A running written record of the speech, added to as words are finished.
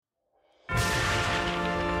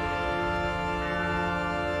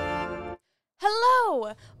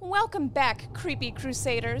Hello! Welcome back, creepy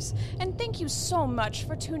crusaders, and thank you so much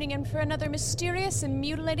for tuning in for another mysterious and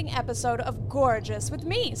mutilating episode of GOREgeous with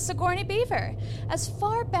me, Sigourney Beaver. As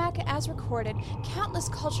far back as recorded, countless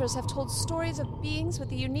cultures have told stories of beings with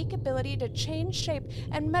the unique ability to change shape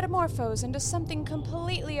and metamorphose into something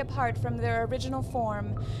completely apart from their original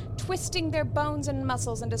form, twisting their bones and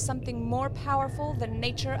muscles into something more powerful than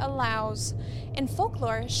nature allows. In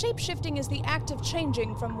folklore, shapeshifting is the act of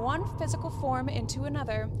changing from one physical form into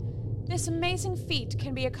another. This amazing feat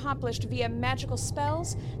can be accomplished via magical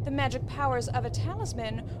spells, the magic powers of a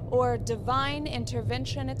talisman, or divine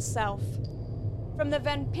intervention itself. From the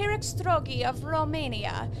vampiric strogi of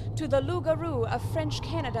Romania, to the loup garou of French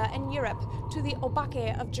Canada and Europe, to the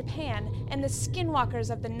obake of Japan, and the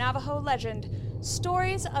skinwalkers of the Navajo legend,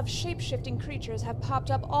 stories of shape-shifting creatures have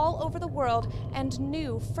popped up all over the world, and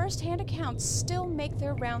new first-hand accounts still make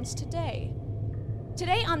their rounds today.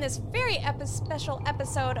 Today, on this very special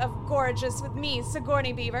episode of GOREgeous with me,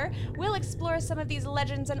 Sigourney Beaver, we'll explore some of these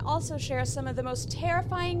legends and also share some of the most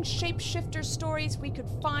terrifying shapeshifter stories we could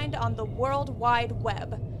find on the World Wide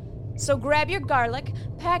Web. So grab your garlic,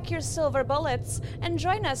 pack your silver bullets, and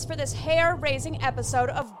join us for this hair-raising episode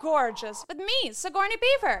of GOREgeous with me, Sigourney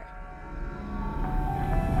Beaver.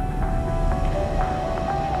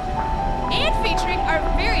 And featuring our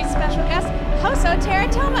very special guest, HoSo Terra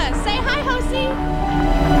Toma. Say hi, Hosie!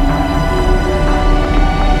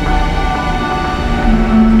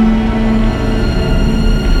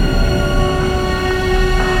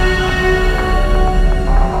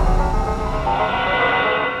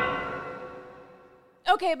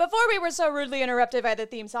 Okay, before we were so rudely interrupted by the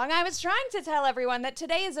theme song, I was trying to tell everyone that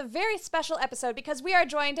today is a very special episode because we are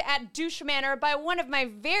joined at Douche Manor by one of my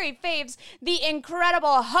very faves, the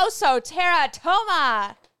incredible HoSo Terra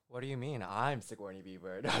Toma. What do you mean? I'm Sigourney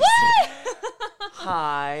Beaver. No, What?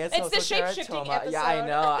 Hi, It's the HoSo Terra shape-shifting Toma. episode. Yeah, I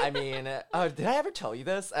know. I mean, did I ever tell you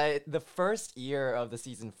this? The first year of the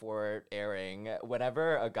season 4 airing,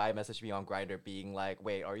 whenever a guy messaged me on Grindr being like,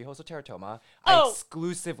 "Wait, are you HoSo Terra Toma?" I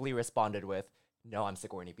exclusively responded with, "No, I'm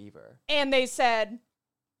Sigourney Beaver." And they said,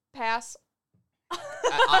 pass.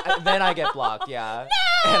 Then I get blocked, yeah.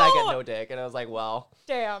 No! And I get no dick. And I was like, well,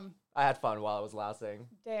 Damn. I had fun while it was lasting.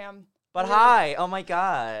 Damn. But hi, oh my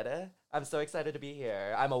god. I'm so excited to be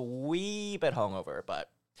here. I'm a wee bit hungover, but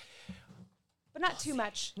not too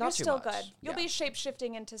much. Not You're too still much, good. You'll yeah. be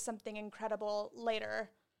shape-shifting into something incredible later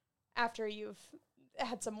after you've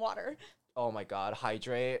had some water. oh my god,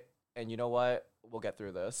 hydrate. And you know what? We'll get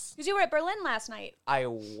through this. Because you were at Berlin last night. I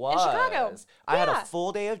was. In Chicago. I had Yeah. a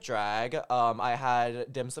full day of drag. I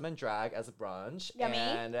had dim sum and drag as a brunch. Yummy.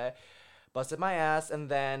 And busted my ass and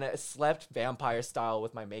then slept vampire style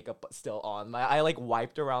with my makeup still on. I like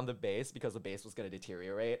wiped around the base because the base was going to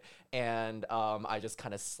deteriorate. And I just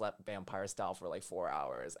kind of slept vampire style for like 4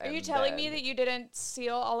 hours. Are you telling me that you didn't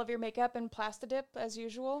seal all of your makeup in Plastidip as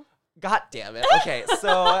usual? God damn it. Okay,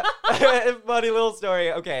 so funny little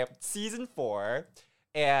story. Okay, season 4,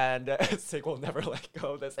 and Sig will never let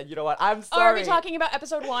go of this. And you know what? I'm sorry. Oh, are we talking about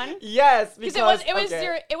episode 1? Yes, Because because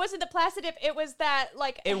it wasn't the Plastidip, it was that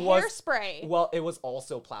like It was- hairspray. Well, it was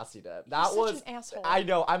also Plastidip. That You're was such an asshole. I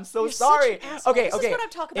know. I'm so You're sorry. such an asshole. Okay, This okay. is what I'm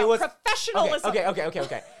talking It about. was Professionalism.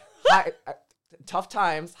 Okay. High, tough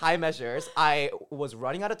times, high measures. I was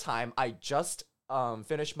running out of time. I just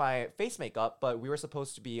finished my face makeup, but we were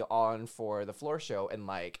supposed to be on for the floor show in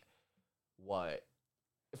like what?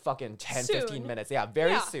 Fucking 10, Soon. 15 minutes. Yeah,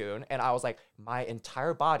 very Yeah. soon. And I was like, my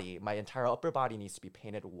entire upper body needs to be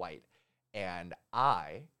painted white. And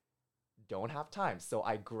I don't have time. So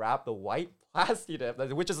I grabbed the white plastic,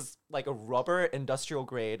 which is like a rubber industrial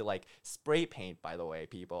grade, like spray paint, by the way,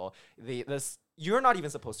 people. You're not even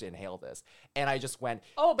supposed to inhale this. And I just went,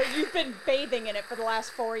 Oh, but you've been bathing in it for the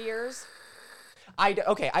last 4 years.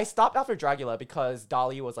 I stopped after Dragula because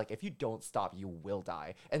Dolly was like, if you don't stop, you will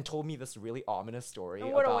die. And told me this really ominous story.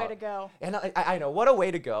 What a way to go. And I know, what a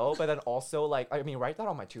way to go. But then also, like, I mean, write that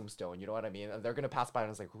on my tombstone, you know what I mean? And they're going to pass by and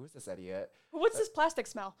it's like, who is this idiot? What's this plastic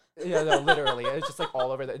smell? Yeah, no, literally. It's just like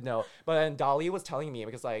all over no. But then Dolly was telling me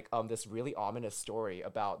because like this really ominous story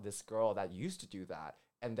about this girl that used to do that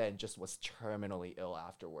and then just was terminally ill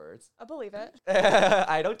afterwards. I believe it.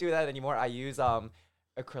 I don't do that anymore. I use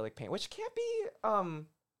acrylic paint, which can't be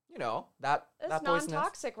that It's poisonous.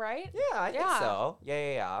 non-toxic, right? Yeah, I think Yeah. so.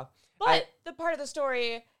 Yeah. But the part of the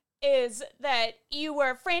story is that you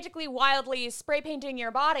were frantically, wildly spray painting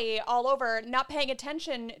your body all over, not paying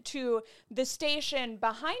attention to the station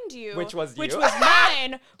behind you. Which was you. Which was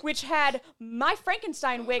mine, which had my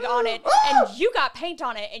Frankenstein wig on it, and you got paint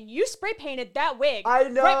on it, and you spray painted that wig. I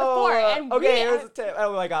know. Right before. And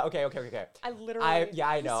oh my god. Okay. I literally.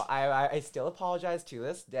 I know. I still apologize to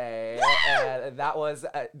this day. And that was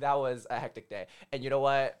a hectic day. And you know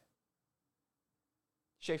what?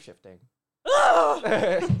 Shapeshifting.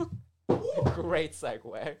 Great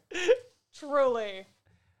segue. Truly.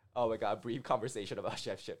 Oh my god, brief conversation about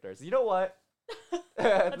Shapeshifters. You know what?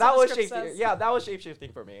 That was shapeshifting. Yeah, that was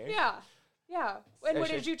shapeshifting for me. Yeah. And what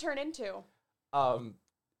did you turn into? A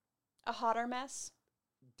hotter mess?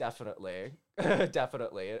 Definitely.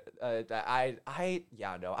 Definitely. I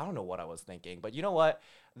don't know what I was thinking, but you know what?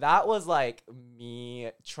 That was like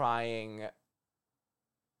me trying.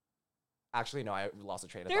 Actually, no, I lost a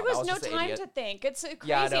train of thought. There was no time to think. It's crazy.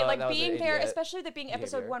 Yeah, no, like being there, especially that being behavior.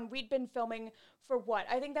 episode 1, we'd been filming for what?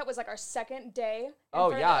 I think that was like our second day.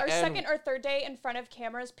 Our second or third day in front of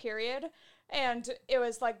cameras, period. And it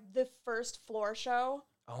was like the first floor show.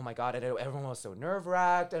 Oh my god, and everyone was so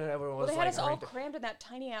nerve-wracked, and everyone was they had us all crammed in that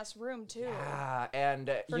tiny-ass room, too. Yeah, and,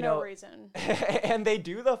 for no reason. And they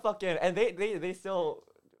do the fucking, and they still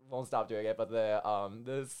won't stop doing it, but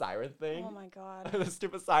the siren thing. Oh my god. The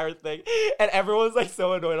stupid siren thing. And everyone's like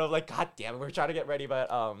so annoyed. I was like, god damn it, we're trying to get ready, but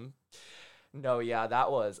no, yeah,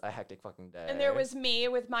 that was a hectic fucking day. And there was me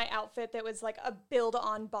with my outfit that was like a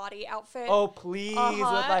build-on body outfit. Oh, please, with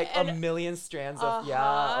like a million strands of,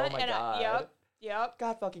 yeah, oh my god. Yep.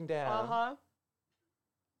 God fucking damn.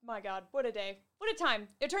 My god, what a day. What a time.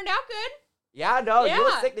 It turned out good. Yeah, no, you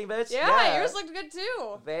look sickening, bitch. Yeah, yours looked good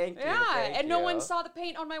too. Thank you. Yeah, and no one saw the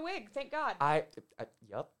paint on my wig, thank God.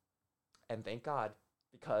 Yep. And thank God,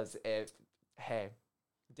 because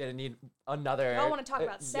didn't need another. I don't want to talk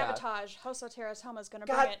about sabotage. HoSo Terra Toma is going to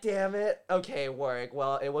bring God it. damn it. Okay, Warwick.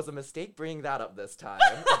 Well, it was a mistake bringing that up this time,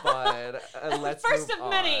 but let's First move of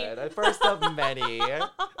many. on. First of many.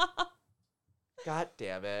 God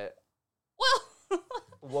damn it. Well.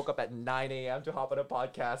 Woke up at 9 a.m. to hop on a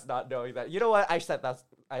podcast, not knowing that. You know what? I set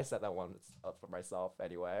that one up for myself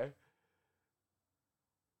anyway.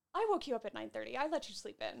 I woke you up at 9:30. I let you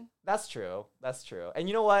sleep in. That's true. And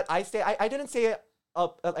you know what? I didn't stay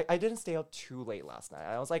up. I didn't stay up too late last night.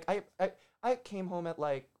 I was like, I came home at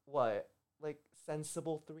like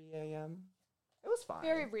sensible 3 a.m. It was fine.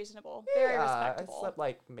 Very reasonable. Very respectable. I slept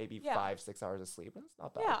like maybe 5-6 hours of sleep, and it's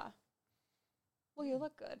not bad. Yeah. Well, you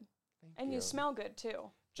look good. And you smell good too.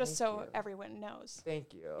 Just so everyone knows.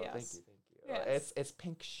 Thank you. Yes. Thank you. Yes. It's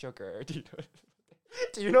pink sugar. Do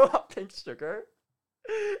you know how pink sugar?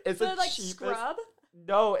 It's the cheapest scrub?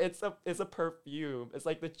 No, it's a perfume. It's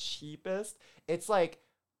like the cheapest. It's like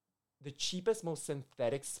the cheapest, most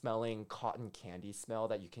synthetic smelling cotton candy smell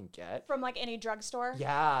that you can get. From like any drugstore?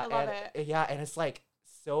 Yeah. I love it. Yeah, and it's like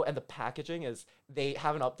and the packaging they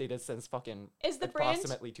haven't updated since fucking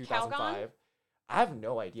approximately 2005. Calgon? I have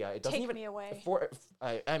no idea. It doesn't Take me away.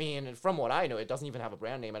 I mean, from what I know, it doesn't even have a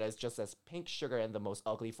brand name. It just says pink sugar and the most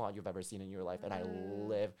ugly font you've ever seen in your life. And I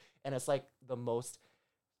live, and it's like the most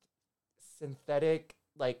synthetic,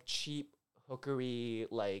 like cheap hookery,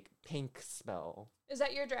 like pink smell. Is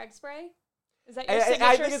that your drag spray? Is that your signature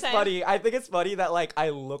I think it's scent? funny. I think it's funny that like I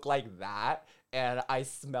look like that and I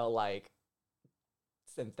smell like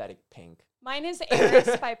synthetic pink. Mine is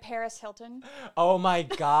Eris by Paris Hilton. Oh my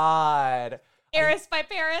god. Eris by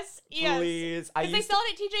Paris. Yes. Please. Because they sell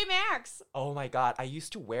it at TJ Maxx. Oh my god. I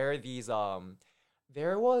used to wear these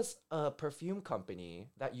there was a perfume company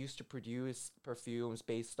that used to produce perfumes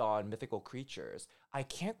based on mythical creatures. I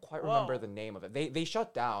can't quite remember the name of it. They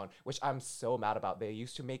shut down, which I'm so mad about. They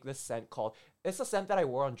used to make this scent it's a scent that I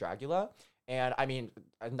wore on Dragula. And I mean,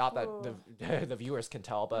 not that the viewers can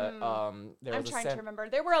tell, but there was I'm trying to remember.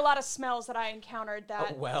 There were a lot of smells that I encountered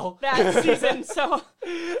that season. So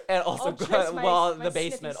and also the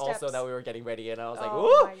basement also that we were getting ready in. I was like,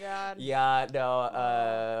 "Oh my god!" Yeah,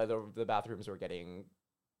 no, the bathrooms were getting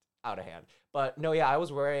out of hand. But no, yeah, I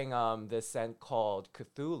was wearing this scent called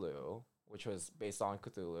Cthulhu, which was based on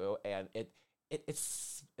Cthulhu, and it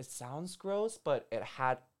sounds gross, but it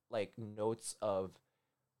had like notes of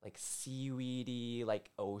like seaweedy, like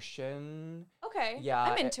ocean. Okay. Yeah.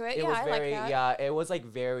 I'm into it. It was very, I like that. Yeah, it was like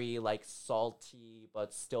very like salty,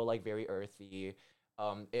 but still like very earthy.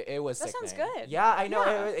 It was that sickening. sounds good. Yeah, I know.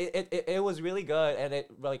 Yeah. It was really good, and it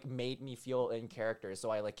like made me feel in character, so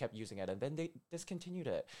I like kept using it, and then they discontinued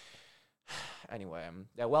it. Anyway,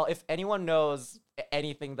 yeah, well, if anyone knows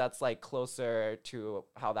anything that's like closer to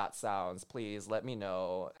how that sounds, please let me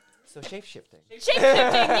know. So shapeshifting.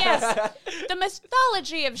 Shapeshifting, yes. The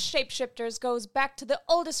mythology of shapeshifters goes back to the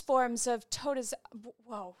oldest forms of totemism.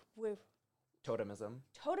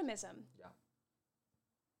 Totemism. Yeah.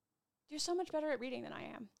 You're so much better at reading than I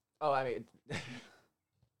am. Oh, I mean,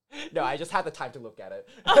 no, I just had the time to look at it.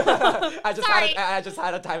 Sorry. I just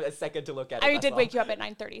had a second to look at it. I did wake you up at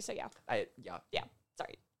 9:30, so yeah. Yeah.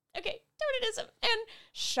 Sorry. Okay, totemism and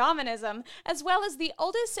shamanism, as well as the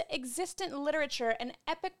oldest existent literature and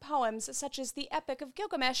epic poems such as the Epic of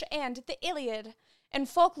Gilgamesh and the Iliad. In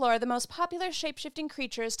folklore, the most popular shapeshifting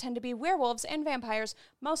creatures tend to be werewolves and vampires,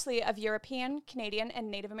 mostly of European, Canadian,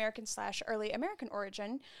 and Native American / early American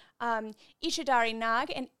origin. Ichidari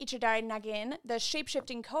Nag and Ichidari Nagin, the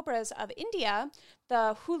shapeshifting cobras of India,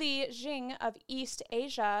 the Huli Jing of East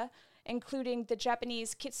Asia, including the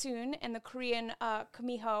Japanese kitsune and the Korean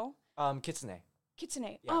kumiho. Kitsune.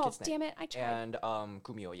 Kitsune. Yeah, oh, kitsune. damn it, I tried. And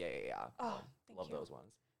kumio, yeah. Oh, thank love you. those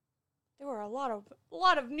ones. There were a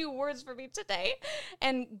lot of new words for me today.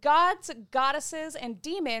 And gods, goddesses, and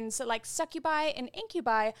demons like succubi and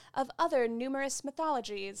incubi of other numerous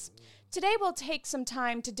mythologies. Today we'll take some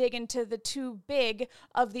time to dig into the two big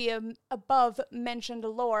of the above-mentioned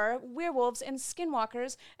lore, werewolves and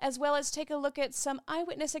skinwalkers, as well as take a look at some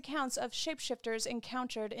eyewitness accounts of shapeshifters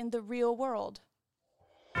encountered in the real world.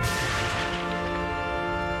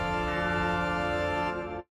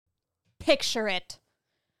 Picture it.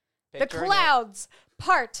 The clouds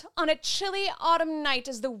part on a chilly autumn night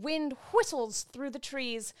as the wind whistles through the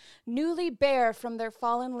trees, newly bare from their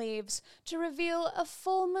fallen leaves, to reveal a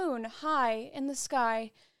full moon high in the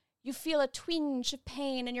sky. You feel a twinge of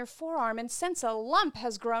pain in your forearm and sense a lump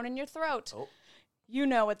has grown in your throat. Oh. You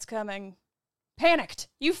know what's coming. Panicked,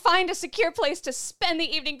 you find a secure place to spend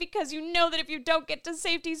the evening because you know that if you don't get to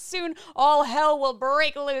safety soon, all hell will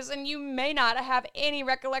break loose and you may not have any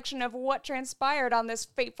recollection of what transpired on this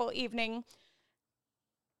fateful evening.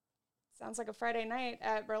 Sounds like a Friday night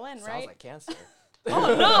at Berlin, right? Sounds like cancer.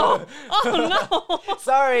 Oh, no! Oh, no!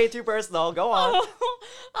 Sorry, too personal. Go on.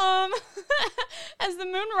 As the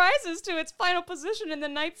moon rises to its final position in the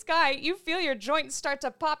night sky, you feel your joints start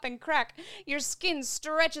to pop and crack. Your skin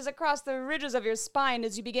stretches across the ridges of your spine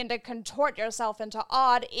as you begin to contort yourself into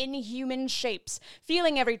odd, inhuman shapes,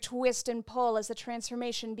 feeling every twist and pull as the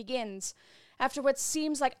transformation begins. After what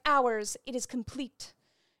seems like hours, it is complete.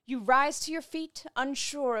 You rise to your feet,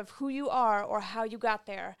 unsure of who you are or how you got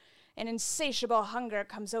there. An insatiable hunger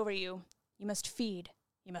comes over you. You must feed.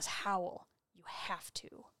 You must howl. You have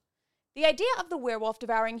to. The idea of the werewolf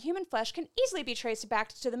devouring human flesh can easily be traced back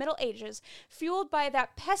to the Middle Ages, fueled by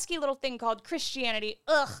that pesky little thing called Christianity.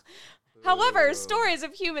 Ugh. However, stories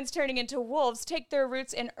of humans turning into wolves take their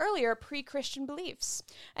roots in earlier pre-Christian beliefs.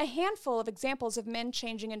 A handful of examples of men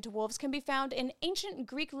changing into wolves can be found in ancient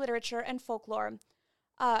Greek literature and folklore.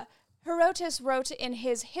 Herodotus wrote in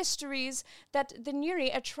his Histories that the Neri,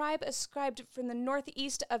 a tribe ascribed from the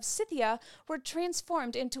northeast of Scythia, were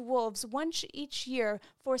transformed into wolves once each year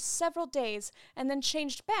for several days and then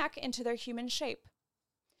changed back into their human shape.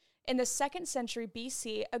 In the 2nd century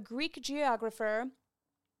BC, a Greek geographer,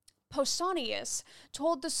 Pausanias,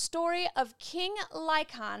 told the story of King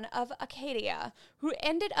Lycaon of Acadia, who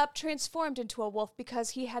ended up transformed into a wolf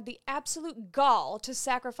because he had the absolute gall to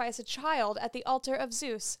sacrifice a child at the altar of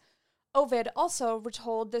Zeus. Ovid also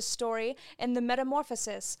retold this story in the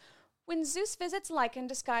Metamorphosis. When Zeus visits Lycaon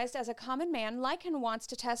disguised as a common man, Lycaon wants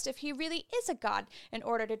to test if he really is a god. In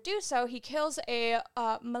order to do so, he kills a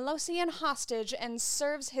Molossian hostage and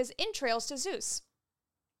serves his entrails to Zeus.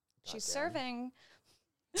 She's serving.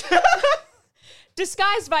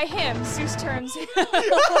 Disguised by him, Zeus turns... Wrong sound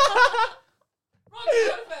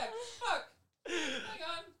effect! Fuck! Hang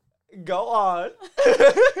on. Go on. It's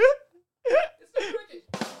not working.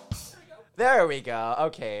 There we go.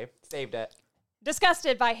 Okay. Saved it.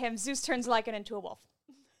 Disgusted by him, Zeus turns Lycaon into a wolf.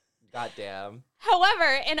 Goddamn.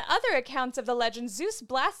 However, in other accounts of the legend, Zeus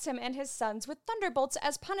blasts him and his sons with thunderbolts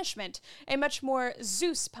as punishment. A much more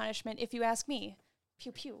Zeus punishment, if you ask me.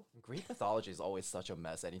 Pew pew. Greek mythology is always such a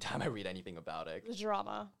mess anytime I read anything about it. The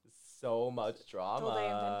drama. So much drama. Till they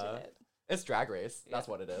invented it. It's Drag Race. That's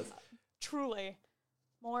what it is. Truly.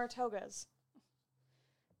 More togas.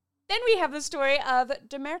 Then we have the story of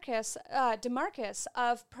Demarchus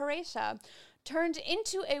of Parrhasia, turned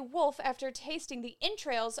into a wolf after tasting the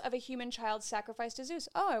entrails of a human child sacrificed to Zeus.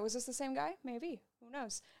 Oh, was this the same guy? Maybe. Who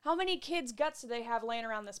knows? How many kids' guts do they have laying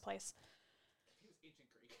around this place?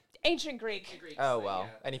 Ancient Greek. Oh, well.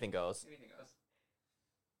 Anything goes.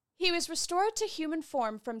 He was restored to human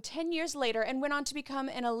form from 10 years later and went on to become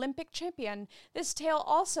an Olympic champion. This tale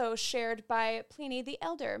also shared by Pliny the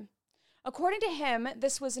Elder. According to him,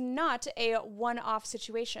 this was not a one-off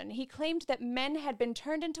situation. He claimed that men had been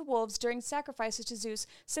turned into wolves during sacrifices to Zeus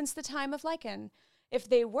since the time of Lycaon. If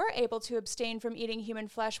they were able to abstain from eating human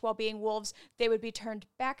flesh while being wolves, they would be turned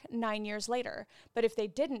back 9 years later. But if they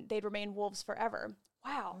didn't, they'd remain wolves forever.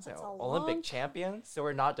 Wow, that's a Olympic champions, so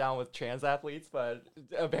we're not down with trans athletes, but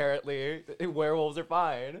apparently werewolves are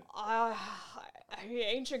fine.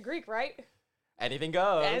 Ancient Greek, right? Anything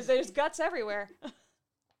goes. And there's guts everywhere.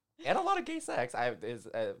 And a lot of gay sex,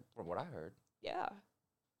 from what I heard. Yeah.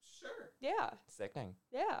 Sure. Yeah. Sickening.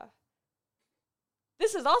 Yeah.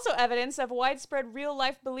 This is also evidence of widespread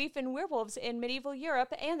real-life belief in werewolves in medieval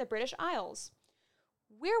Europe and the British Isles.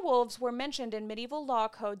 Werewolves were mentioned in medieval law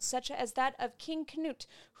codes such as that of King Canute,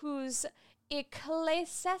 whose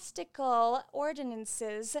ecclesiastical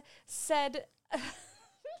ordinances said...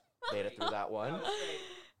 Made it through that one.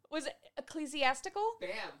 Was it ecclesiastical? Bam.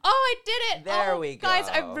 Oh, I did it! There we go. Guys,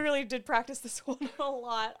 I really did practice this one a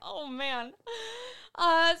lot. Oh, man.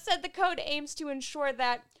 Said the code aims to ensure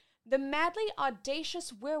that the madly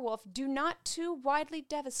audacious werewolf do not too widely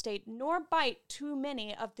devastate nor bite too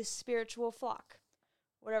many of the spiritual flock.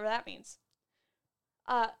 Whatever that means.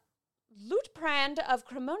 Lutprand of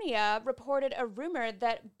Cremonia reported a rumor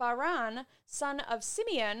that Baran, son of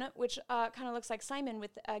Simeon, which kind of looks like Simon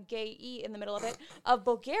with a gay E in the middle of it, of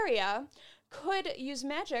Bulgaria, could use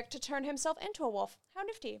magic to turn himself into a wolf. How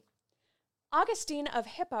nifty. Augustine of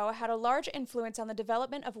Hippo had a large influence on the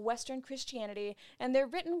development of Western Christianity, and their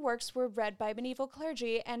written works were read by medieval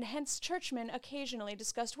clergy, and hence churchmen occasionally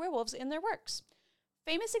discussed werewolves in their works.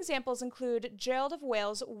 Famous examples include Gerald of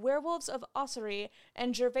Wales' Werewolves of Ossory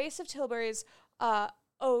and Gervase of Tilbury's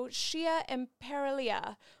Otia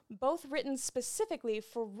Imperialia, both written specifically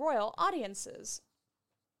for royal audiences.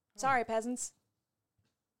 Sorry, peasants.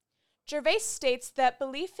 Gervase states that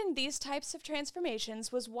belief in these types of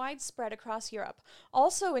transformations was widespread across Europe,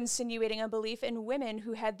 also insinuating a belief in women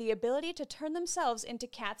who had the ability to turn themselves into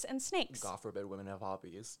cats and snakes. God forbid women have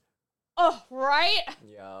hobbies. Oh, right?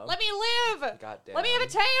 Yeah. Let me live! Goddamn. Let me have a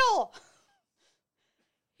tail!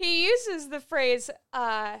 He uses the phrase,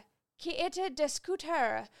 qui était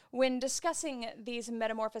discuter, when discussing these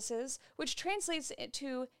metamorphoses, which translates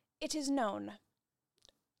to, it is known.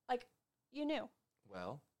 Like, you knew.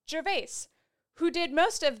 Well. Gervase, who did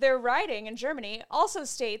most of their writing in Germany, also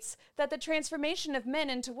states that the transformation of men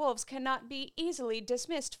into wolves cannot be easily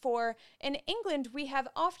dismissed, for in England we have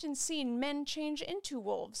often seen men change into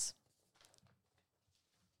wolves.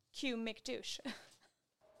 Cue McDouche.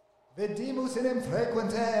 Vedimus in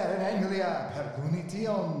frequenter in Anglia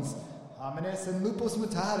pergunitions, homines in lupus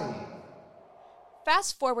mutari.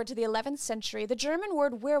 Fast forward to the 11th century, the German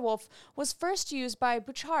word werewolf was first used by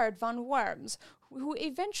Burchard von Worms, who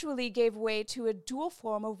eventually gave way to a dual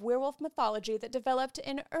form of werewolf mythology that developed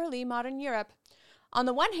in early modern Europe. On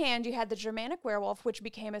the one hand, you had the Germanic werewolf, which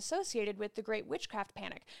became associated with the Great Witchcraft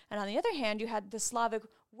Panic, and on the other hand, you had the Slavic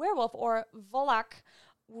werewolf, or Volak,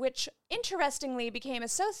 which interestingly became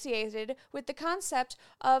associated with the concept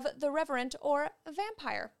of the reverent or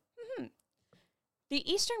vampire. The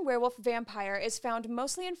Eastern werewolf vampire is found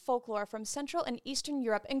mostly in folklore from Central and Eastern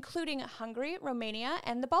Europe, including Hungary, Romania,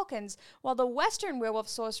 and the Balkans, while the Western werewolf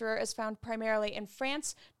sorcerer is found primarily in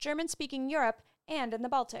France, German-speaking Europe, and in the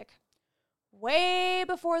Baltic. Way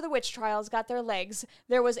before the witch trials got their legs,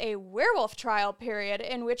 there was a werewolf trial period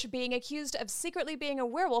in which being accused of secretly being a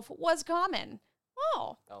werewolf was common.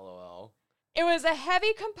 Oh. LOL. It was a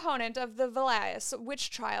heavy component of the Valaïs witch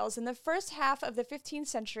trials in the first half of the 15th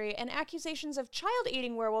century, and accusations of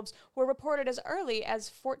child-eating werewolves were reported as early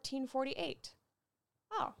as 1448.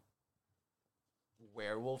 Oh.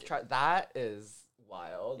 Werewolf trial? That is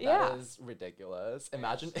wild. Yeah. That is ridiculous.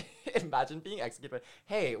 Imagine being executed.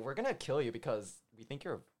 Hey, we're gonna kill you because we think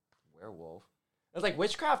you're a werewolf. It's like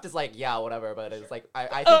witchcraft is like, yeah, whatever, but it's like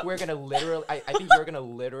I think we're gonna literally I think you're gonna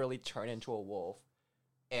literally turn into a wolf.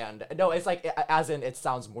 And no, it's like, as in, it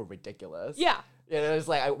sounds more ridiculous. Yeah. It's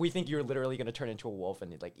like, we think you're literally going to turn into a wolf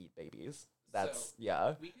and like eat babies. That's, So,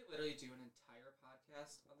 yeah. We could literally do an entire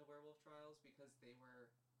podcast on the werewolf trials because they were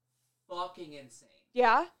fucking insane.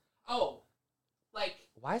 Yeah? Oh, like...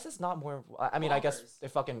 Why is this not more... I mean, I guess bonkers. the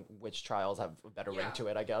fucking witch trials have a better ring to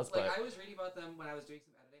it, I guess, Like, but... I was reading about them when I was doing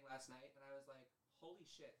some editing last night, and I was like, holy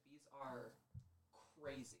shit, these are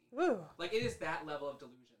crazy. Ooh. Like, it is that level of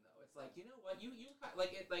delusion. It's like, you know what, you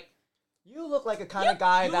like it, like... You look like a kind of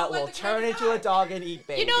guy that will turn into a dog and eat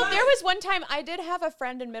babies. You know, there was one time I did have a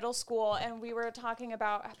friend in middle school, and we were talking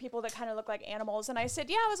about people that kind of look like animals, and I said,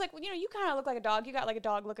 yeah, I was like, well, you know, you kind of look like a dog. You got like a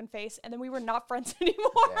dog-looking face, and then we were not friends anymore.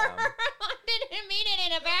 I didn't mean it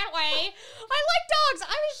in a bad way. I like dogs.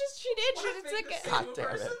 I was just, she did. It's like, God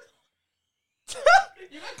damn it.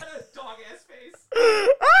 You got kind of a dog-ass face. No,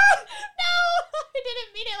 I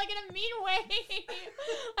didn't mean it like in a mean way.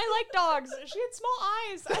 I like dogs. She had small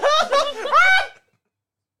eyes.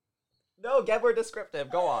 No, get more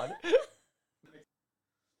descriptive. Go on.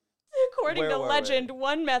 According Where to were legend,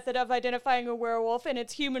 one method of identifying a werewolf in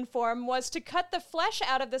its human form was to cut the flesh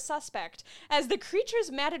out of the suspect, as the creature's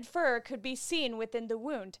matted fur could be seen within the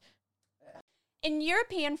wound. In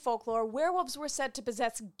European folklore, werewolves were said to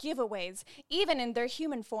possess giveaways, even in their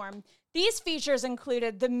human form. These features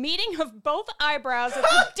included the meeting of both eyebrows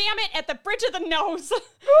at the bridge of the nose,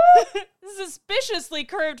 suspiciously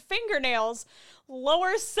curved fingernails,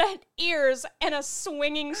 lower set ears, and a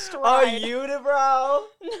swinging A stride. unibrow?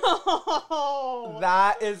 No!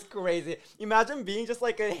 That is crazy. Imagine being just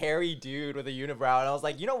like a hairy dude with a unibrow, and I was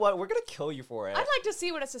like, you know what? We're gonna kill you for it. I'd like to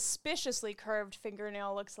see what a suspiciously curved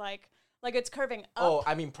fingernail looks like. Like it's curving up. Oh,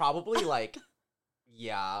 I mean, probably like,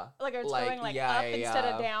 yeah. Like it's going up instead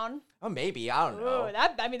of down. Oh, maybe. I don't know.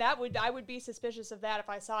 Ooh, I would be suspicious of that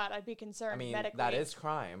if I saw it. I'd be concerned I mean, medically. that is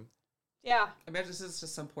crime. Yeah. Imagine this is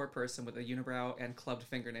just some poor person with a unibrow and clubbed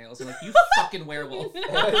fingernails. And like, you fucking werewolf.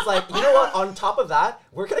 It's like, you know what? On top of that,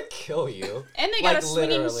 we're gonna kill you. And they got like, a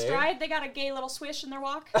swinging literally. stride. They got a gay little swish in their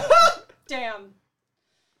walk. Damn.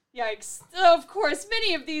 Yikes. Of course,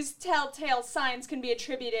 many of these telltale signs can be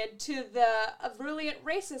attributed to the virulent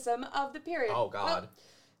racism of the period. Oh, God.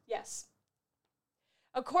 Yes.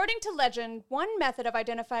 According to legend, one method of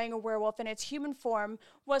identifying a werewolf in its human form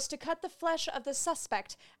was to cut the flesh of the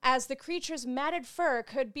suspect, as the creature's matted fur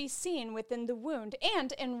could be seen within the wound,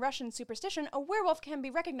 and in Russian superstition, a werewolf can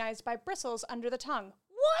be recognized by bristles under the tongue.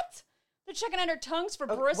 What? They're checking under tongues for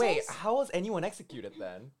bristles? Wait, how was anyone executed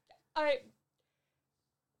then?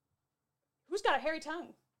 Who's got a hairy tongue?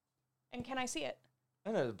 And can I see it? I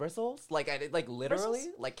don't know, the bristles? Like literally? Bristles?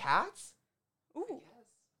 Like cats? Ooh.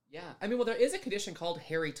 Yeah. I mean, well, there is a condition called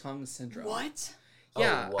hairy tongue syndrome. What?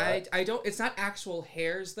 Yeah. Oh, what? I don't, it's not actual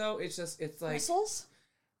hairs, though. It's like, Bristles?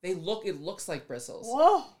 it looks like bristles.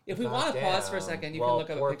 Whoa. If we want to pause for a second, you can look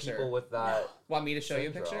up a picture. People with that Want me to show you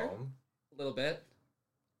a picture? syndrome. A little bit?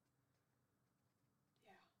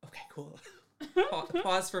 Yeah. Okay, cool.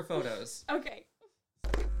 Pause for photos. Okay.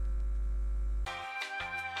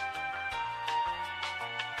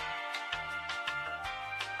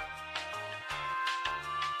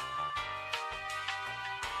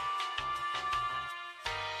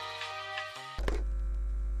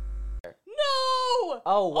 No!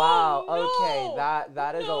 Oh wow. Oh, no! Okay,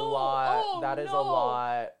 that is a No! lot. Oh, that is a no!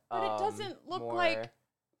 lot. But it doesn't look more... like...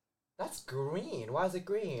 That's green. Why is it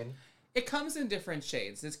green? It comes in different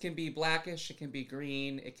shades. This can be blackish, it can be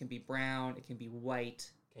green, it can be brown, it can be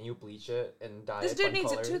white. Can you bleach it and dye This it dude fun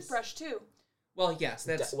needs colors? a toothbrush, too. Well, yes,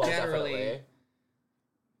 that's Well, generally... definitely.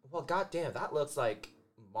 Well, goddamn, that looks like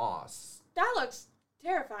moss. That looks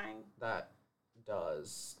terrifying. That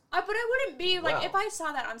does. But I wouldn't be, like, Wow. if I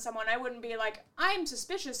saw that on someone, I wouldn't be like, I'm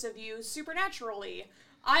suspicious of you supernaturally.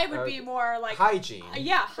 I would be more like... Hygiene.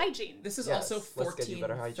 Yeah, hygiene. This is Yes, also let's get you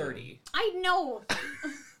better hygiene. 1430. I know.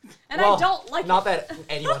 And Well, I don't like not it. that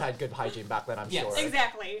anyone had good hygiene back then, I'm Yes. sure.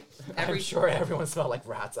 Exactly. I'm sure everyone smelled like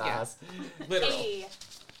rat's Yeah. ass. Literal. Hey.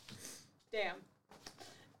 Damn.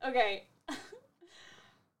 Okay.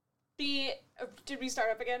 Did we start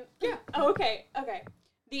up again? Yeah. Oh, okay.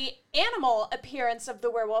 The animal appearance of the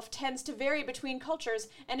werewolf tends to vary between cultures,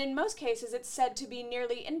 and in most cases it's said to be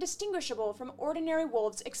nearly indistinguishable from ordinary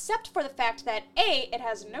wolves, except for the fact that A, it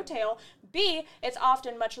has no tail, B, it's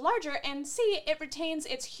often much larger, and C, it retains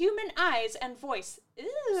its human eyes and voice. Ew.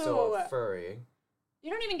 So furry. You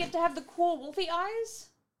don't even get to have the cool wolfy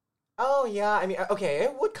eyes? Oh yeah, I mean, okay,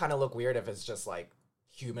 it would kind of look weird if it's just like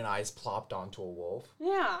human eyes plopped onto a wolf.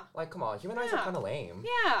 Yeah. Like, come on, human eyes are Yeah. kind of lame.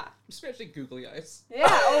 Yeah. Especially googly eyes. Yeah.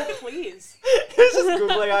 Oh, please. It's just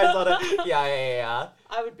googly eyes on it. Yeah.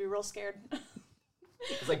 I would be real scared.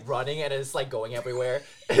 It's like running and it's like going everywhere.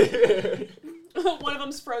 One of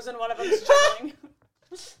them's frozen, one of them's jiggling.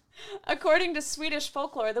 According to Swedish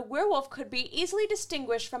folklore, the werewolf could be easily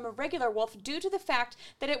distinguished from a regular wolf due to the fact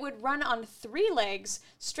that it would run on 3 legs,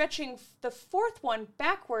 stretching the 4th one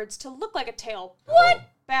backwards to look like a tail. What? Oh.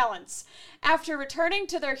 Balance. After returning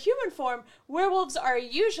to their human form, werewolves are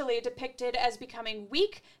usually depicted as becoming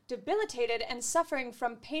weak, debilitated, and suffering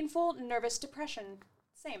from painful nervous depression.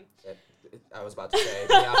 Same. I was about to say,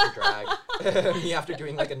 me after drag. Me after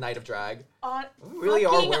doing like a night of drag. Really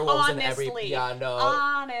are Fucking werewolves in honestly. every... Yeah, no.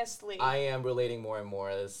 Honestly. I am relating more and more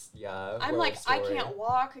as, yeah. I'm werewolf like, I story. can't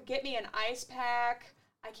walk. Get me an ice pack.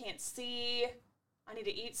 I can't see. I need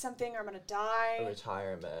to eat something or I'm going to die.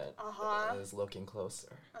 Retirement Uh-huh. is looking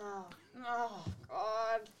closer. Oh,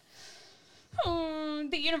 God.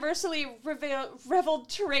 The universally reveled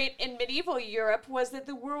trait in medieval Europe was that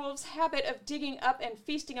the werewolf's habit of digging up and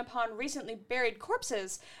feasting upon recently buried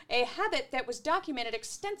corpses, a habit that was documented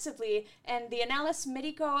extensively in the Annales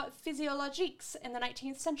Medico-Physiologiques in the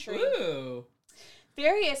 19th century. Ooh.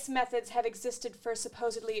 Various methods have existed for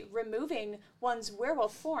supposedly removing one's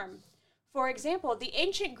werewolf form. For example, the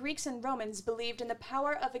ancient Greeks and Romans believed in the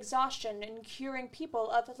power of exhaustion in curing people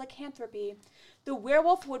of lycanthropy. The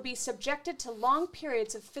werewolf would be subjected to long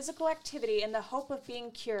periods of physical activity in the hope of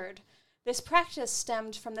being cured. This practice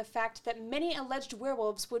stemmed from the fact that many alleged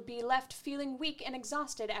werewolves would be left feeling weak and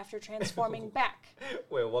exhausted after transforming back.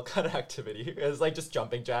 Wait, what kind of activity? It's like just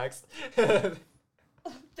jumping jacks.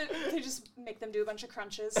 They just make them do a bunch of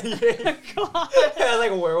crunches. God. Like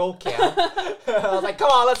a werewolf camp. I was like, come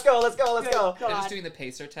on, let's go. God. They're just doing the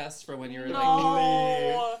pacer test for when you're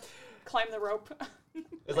No. Climb the rope.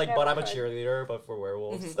 It's like, but I'm a cheerleader, but for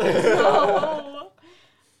werewolves. No.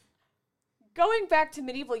 Going back to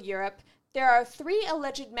medieval Europe, there are 3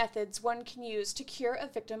 alleged methods one can use to cure a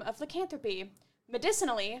victim of lycanthropy.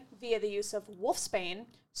 Medicinally, via the use of wolfsbane,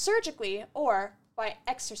 surgically, or by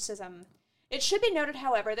exorcism. It should be noted,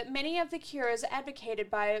 however, that many of the cures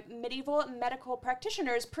advocated by medieval medical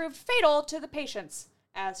practitioners proved fatal to the patients,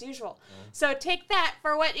 as usual. So take that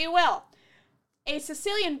for what you will. A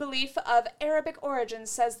Sicilian belief of Arabic origin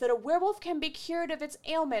says that a werewolf can be cured of its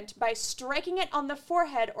ailment by striking it on the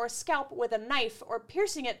forehead or scalp with a knife or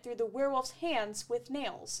piercing it through the werewolf's hands with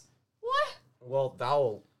nails. What? Well,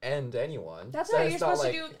 that'll end anyone. That's what you're supposed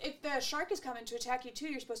to do. If the shark is coming to attack you too,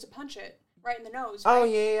 you're supposed to punch it right in the nose. Right? Oh,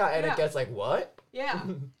 yeah. And Yeah. it gets like, what? Yeah.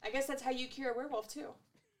 I guess that's how you cure a werewolf too.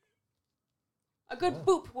 A good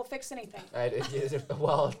boop will fix anything.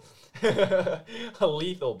 Well, a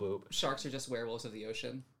lethal boop. Sharks are just werewolves of the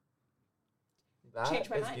ocean. That Changed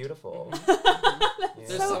my is mind. beautiful.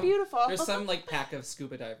 That's so beautiful. There's some like pack of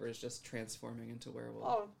scuba divers just transforming into werewolves.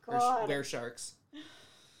 Oh, Or God. were-sharks.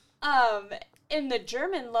 In the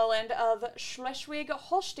German lowland of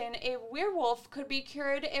Schleswig-Holstein, a werewolf could be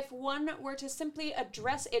cured if one were to simply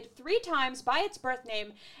address it 3 times by its birth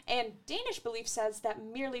name, and Danish belief says that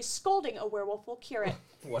merely scolding a werewolf will cure it.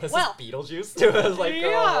 What is Well, this Beetlejuice? It was like, yeah.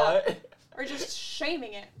 girl, what? Or just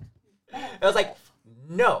shaming it. I was like,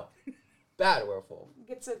 no. Bad werewolf.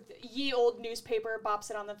 Gets a ye old newspaper, bops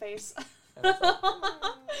it on the face. And it's like,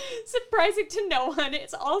 Surprising to no one,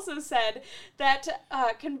 it's also said that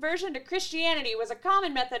conversion to Christianity was a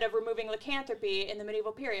common method of removing lycanthropy in the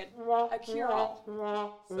medieval period. A cure-all.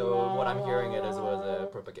 so what I'm hearing it is was a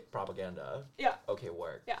propaganda. Yeah. Okay,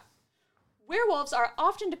 work. Yeah. Werewolves are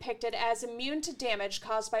often depicted as immune to damage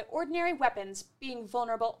caused by ordinary weapons, being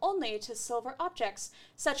vulnerable only to silver objects,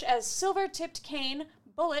 such as silver-tipped cane,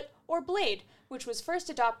 bullet, or blade, which was first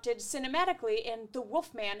adopted cinematically in The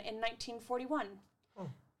Wolfman in 1941.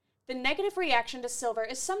 The negative reaction to silver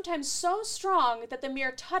is sometimes so strong that the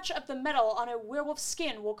mere touch of the metal on a werewolf's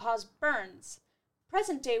skin will cause burns.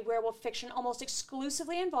 Present-day werewolf fiction almost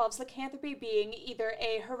exclusively involves lycanthropy being either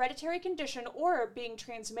a hereditary condition or being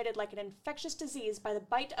transmitted like an infectious disease by the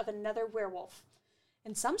bite of another werewolf.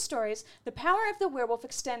 In some stories, the power of the werewolf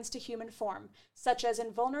extends to human form, such as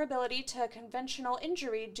invulnerability to conventional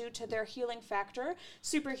injury due to their healing factor,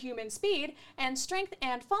 superhuman speed, and strength,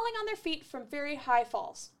 and falling on their feet from very high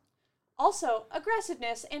falls. Also,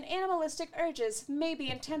 aggressiveness and animalistic urges may be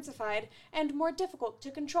intensified and more difficult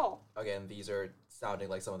to control. Again, these are sounding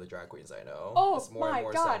like some of the drag queens I know. Oh, it's more my and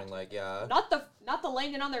more God. sounding like, yeah. Not the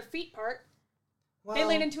landing on their feet part. Well, They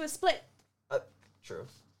land into a split. True.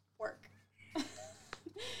 Work.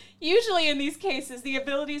 Usually in these cases, the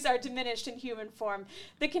abilities are diminished in human form,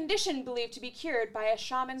 the condition believed to be cured by a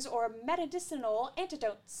shaman's or medicinal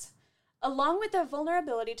antidotes. Along with the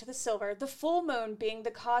vulnerability to the silver, the full moon being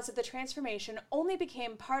the cause of the transformation only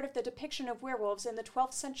became part of the depiction of werewolves in the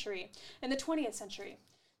 12th century, in the 20th century.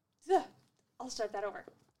 Ugh. I'll start that over.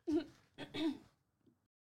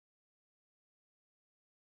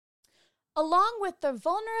 Along with the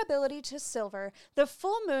vulnerability to silver, the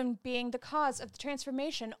full moon being the cause of the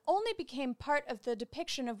transformation only became part of the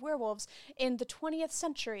depiction of werewolves in the 20th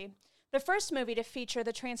century. The first movie to feature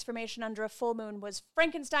the transformation under a full moon was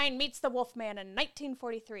Frankenstein Meets the Wolfman in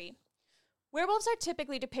 1943. Werewolves are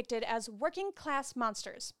typically depicted as working-class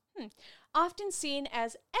monsters, often seen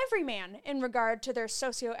as everyman in regard to their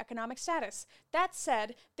socioeconomic status. That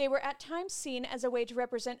said, they were at times seen as a way to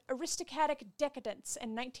represent aristocratic decadence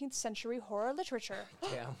in 19th century horror literature.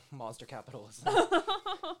 Damn, monster capitalism.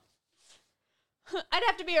 I'd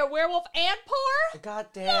have to be a werewolf and poor? God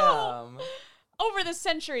damn. No. Over the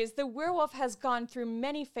centuries, the werewolf has gone through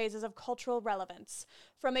many phases of cultural relevance,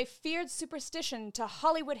 from a feared superstition to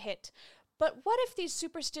Hollywood hit. But what if these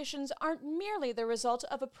superstitions aren't merely the result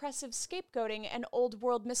of oppressive scapegoating and old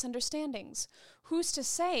world misunderstandings? Who's to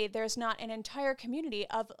say there's not an entire community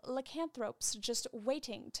of lycanthropes just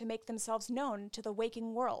waiting to make themselves known to the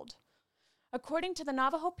waking world? According to the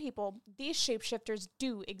Navajo people, these shapeshifters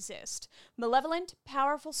do exist. Malevolent,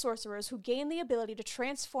 powerful sorcerers who gain the ability to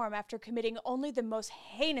transform after committing only the most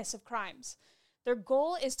heinous of crimes. Their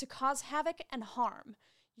goal is to cause havoc and harm,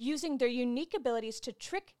 using their unique abilities to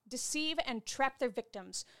trick, deceive, and trap their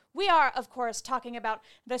victims. We are, of course, talking about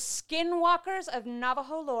the Skinwalkers of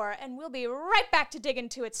Navajo lore, and we'll be right back to dig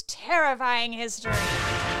into its terrifying history.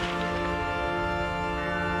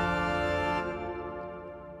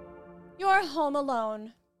 You're home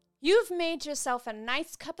alone. You've made yourself a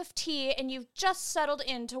nice cup of tea, and you've just settled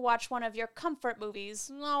in to watch one of your comfort movies.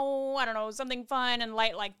 Oh, I don't know, something fun and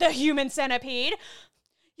light like The Human Centipede.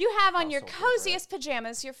 You have on your coziest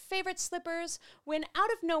pajamas, your favorite slippers, when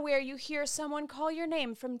out of nowhere you hear someone call your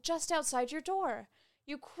name from just outside your door.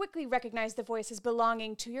 You quickly recognize the voice as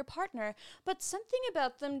belonging to your partner, but something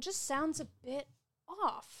about them just sounds a bit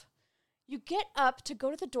off. You get up to go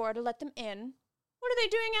to the door to let them in. What are they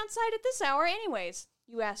doing outside at this hour anyways?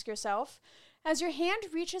 You ask yourself. As your hand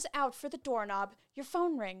reaches out for the doorknob, your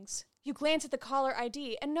phone rings. You glance at the caller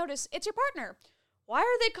ID and notice it's your partner. Why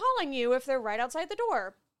are they calling you if they're right outside the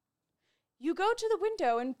door? You go to the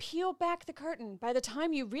window and peel back the curtain. By the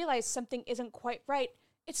time you realize something isn't quite right,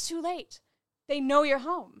 it's too late. They know you're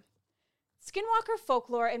home. Skinwalker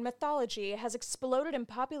folklore and mythology has exploded in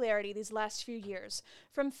popularity these last few years,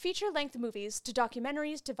 from feature-length movies to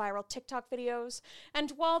documentaries to viral TikTok videos,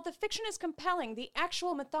 and while the fiction is compelling, the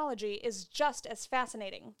actual mythology is just as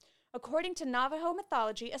fascinating. According to Navajo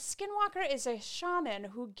mythology, a skinwalker is a shaman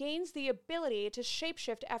who gains the ability to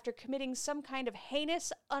shapeshift after committing some kind of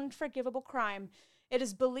heinous, unforgivable crime. It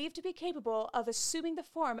is believed to be capable of assuming the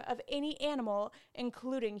form of any animal,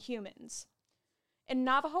 including humans. In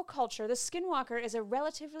Navajo culture, the skinwalker is a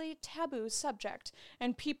relatively taboo subject,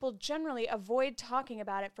 and people generally avoid talking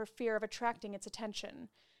about it for fear of attracting its attention.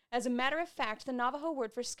 As a matter of fact, the Navajo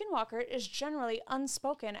word for skinwalker is generally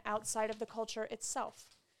unspoken outside of the culture itself.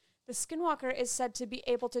 The skinwalker is said to be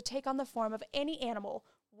able to take on the form of any animal,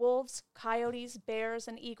 wolves, coyotes, bears,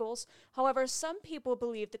 and eagles. However, some people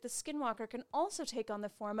believe that the skinwalker can also take on the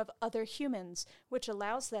form of other humans, which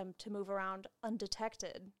allows them to move around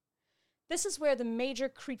undetected. This is where the major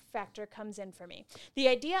creep factor comes in for me. The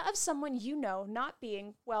idea of someone you know not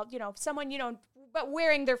being, well, someone you know, but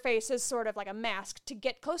wearing their face as sort of like a mask to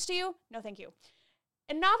get close to you? No, thank you.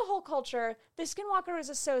 In Navajo culture, the skinwalker is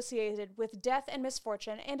associated with death and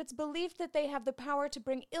misfortune, and it's believed that they have the power to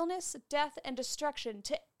bring illness, death, and destruction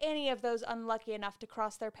to any of those unlucky enough to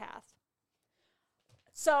cross their path.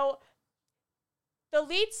 So, the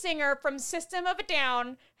lead singer from System of a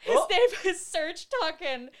Down, his name is Serge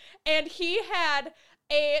Tankian, and he had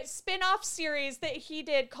a spin-off series that he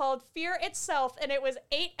did called Fear Itself, and it was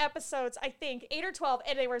 8 episodes, I think, 8 or 12,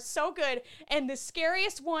 and they were so good, and the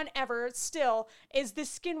scariest one ever still is the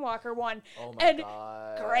Skinwalker one. Oh my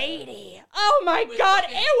God. Grady. Oh my God,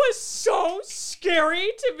 it was so scary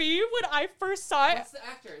to me when I first saw it. What's the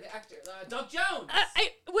actor? Doug Jones!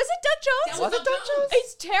 Was it Doug Jones? Was it Doug Jones?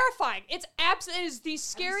 It's terrifying. It is the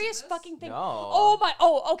scariest fucking thing. No.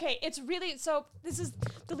 Okay. It's really, so this is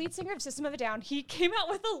the lead singer of System of a Down. He came out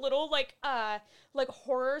with a little like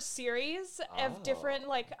horror series of different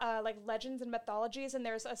like legends and mythologies, and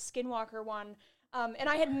there's a Skinwalker one. And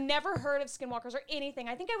I had never heard of Skinwalkers or anything.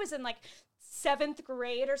 I think I was in like 7th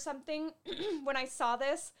grade or something when I saw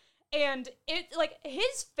this, and it like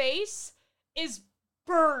his face is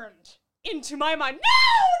burned into my mind. No,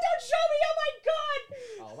 don't show me!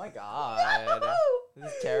 Oh my God. No!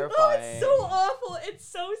 This is terrifying. Oh, it's so awful. It's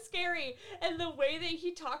so scary. And the way that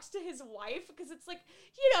he talks to his wife, because it's like,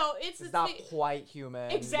 it's not quite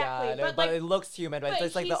human. Exactly. Yeah, but it looks human, but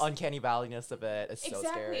it's like the he's- uncanny valley-ness of it. It's so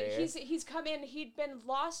scary. Exactly. He's come in. He'd been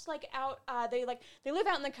lost out. They live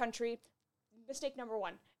out in the country. Mistake number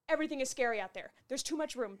 1. Everything is scary out there. There's too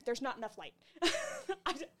much room. There's not enough light.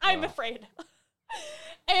 I'm afraid.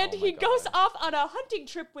 And he goes off on a hunting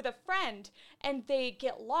trip with a friend, and they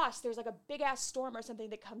get lost. There's like a big-ass storm or something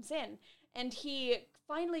that comes in, and he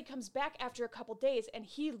finally comes back after a couple days, and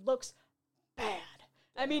he looks bad.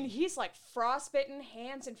 I mean, he's like frostbitten,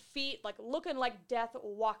 hands and feet, like looking like death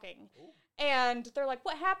walking. Ooh. And they're like,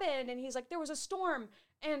 what happened? And he's like, there was a storm,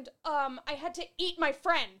 and I had to eat my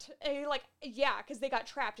friend. And he's like, yeah, because they got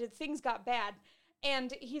trapped, and things got bad.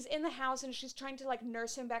 And he's in the house, and she's trying to, like,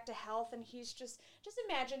 nurse him back to health, and he's just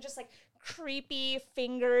imagine, just, like, creepy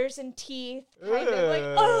fingers and teeth, kind of,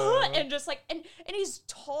 like, and just like, and he's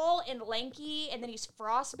tall and lanky, and then he's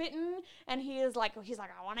frostbitten, and he's like,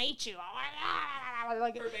 I want to eat you.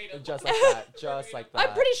 Like, just like that. Just like that.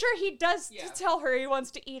 I'm pretty sure he does Yeah. tell her he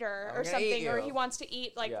wants to eat her I'm or gonna something, eat or you. he wants to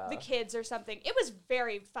eat like Yeah. the kids or something. It was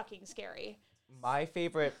very fucking scary. My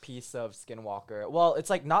favorite piece of Skinwalker, well, it's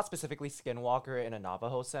like not specifically Skinwalker in a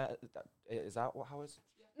Navajo sense. Is that how it's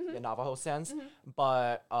Mhm. a Navajo sense? Mhm.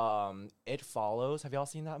 But It Follows. Have y'all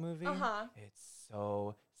seen that movie? Uh-huh. It's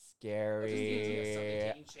so Just the idea of something scary.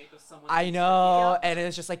 taking shape of someone I else. know, Yeah. and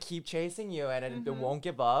it's just like keep chasing you, and it Mhm. won't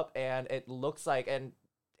give up, and it looks like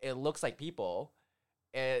people,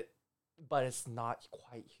 but it's not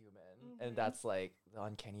quite human, Mhm. and that's like the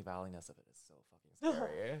uncanny valleyness of it is so fucking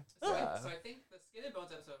scary. So, Yeah. so I think the Skin and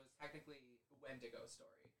Bones episode was technically Wendigo's story.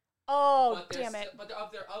 Oh, But damn it. But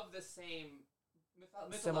they're of the same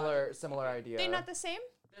Similar mythological idea. They're not the same?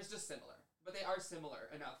 There's just similar, but they are similar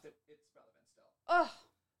enough that it's relevant still. Ugh.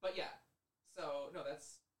 But yeah, so no,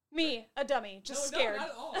 that's Me, a dummy, just no, scared. No, not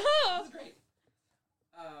at all. This is great.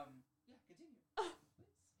 Yeah, continue.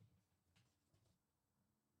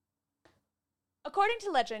 According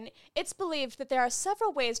to legend, it's believed that there are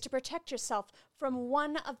several ways to protect yourself from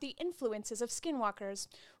one of the influences of skinwalkers.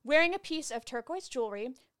 Wearing a piece of turquoise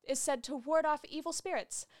jewelry is said to ward off evil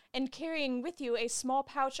spirits, and carrying with you a small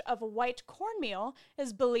pouch of white cornmeal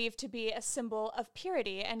is believed to be a symbol of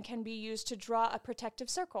purity and can be used to draw a protective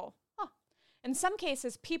circle. Huh. In some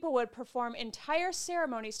cases, people would perform entire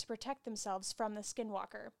ceremonies to protect themselves from the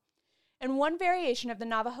skinwalker. In one variation of the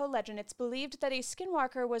Navajo legend, it's believed that a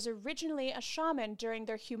skinwalker was originally a shaman during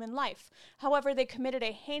their human life. However, they committed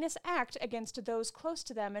a heinous act against those close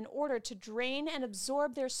to them in order to drain and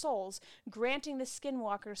absorb their souls, granting the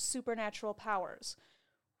skinwalker supernatural powers.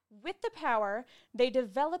 With the power, they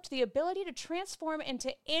developed the ability to transform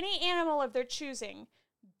into any animal of their choosing,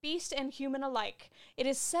 beast and human alike. It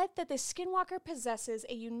is said that the skinwalker possesses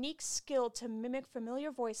a unique skill to mimic familiar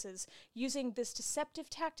voices, using this deceptive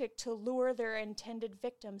tactic to lure their intended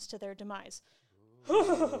victims to their demise.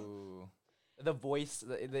 Ooh. The voice,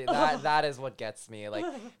 that is what gets me. Like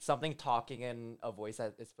something talking in a voice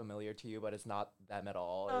that is familiar to you, but it's not them at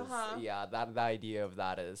all. Uh-huh. Yeah, the idea of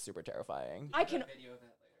that is super terrifying. I can video of that later.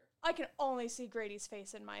 I can only see Grady's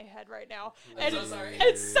face in my head right now. I'm And so sorry.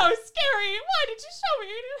 it's so scary. Why did you show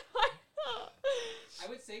me? I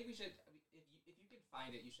would say we should, if you can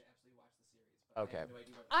find it, you should absolutely watch the series. But Okay. I have no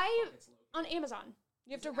idea where the I- fuck it's located. On Amazon.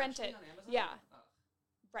 You have Is to rent actually it. on Amazon? Yeah. Oh,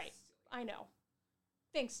 Right. silly. I know.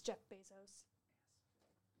 Thanks, Jeff Bezos.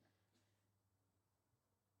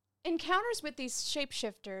 Encounters with these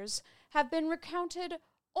shapeshifters have been recounted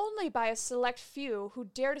only by a select few who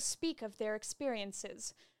dare to speak of their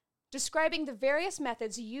experiences. Describing the various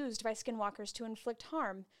methods used by skinwalkers to inflict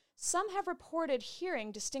harm, some have reported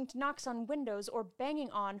hearing distinct knocks on windows or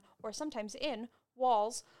banging on, or sometimes in,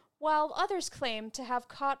 walls, while others claim to have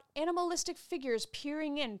caught animalistic figures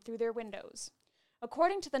peering in through their windows.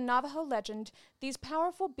 According to the Navajo legend, these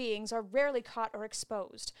powerful beings are rarely caught or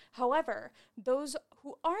exposed. However, those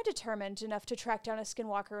who are determined enough to track down a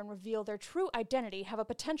skinwalker and reveal their true identity have a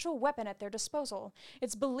potential weapon at their disposal.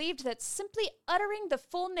 It's believed that simply uttering the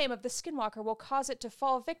full name of the skinwalker will cause it to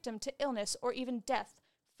fall victim to illness or even death,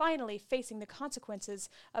 finally facing the consequences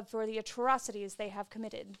for the atrocities they have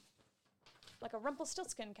committed. Like a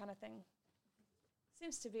Rumpelstiltskin kind of thing.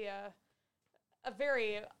 Seems to be a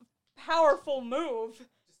very powerful move.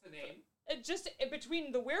 Just the name. Just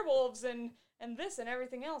between the werewolves and this and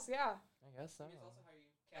everything else, yeah. I guess so. It's also how you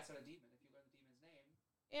cast out a demon. If you learn the demon's name,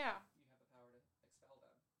 Yeah, you have the power to expel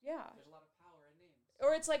them. yeah. There's a lot of power in names.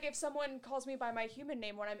 Or it's like if someone calls me by my human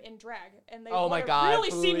name when I'm in drag and they Oh my wanna God,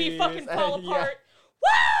 really see me please. fucking fall Yeah. apart.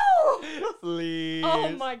 Woo! Please. Oh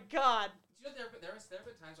my God. Do you know there have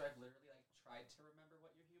been times where I've literally like tried to remember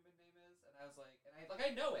what your human name is, and I was like,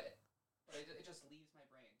 I know it, but it just leaves my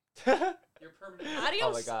brain. You're permanently. Adios.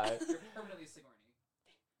 Oh my God. You're permanently Sigourney.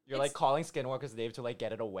 You're It's- like calling Skinwalker's name to like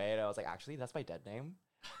get it away, and I was like, actually, that's my dead name.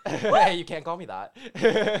 Hey, you can't call me that.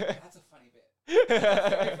 That's a funny bit.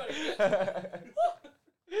 Very funny bit.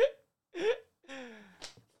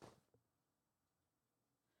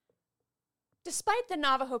 Despite the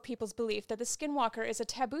Navajo people's belief that the skinwalker is a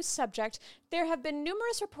taboo subject, there have been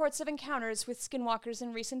numerous reports of encounters with skinwalkers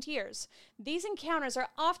in recent years. These encounters are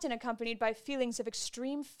often accompanied by feelings of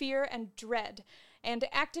extreme fear and dread, and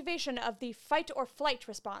activation of the fight or flight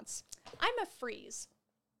response. I'm a freeze.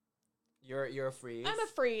 You're a freeze. I'm a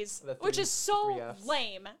freeze, The which three- is so 3Fs.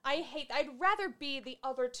 lame. I'd rather be the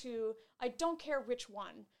other two. I don't care which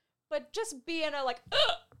one. But just being a like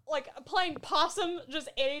playing possum just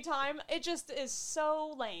anytime, it just is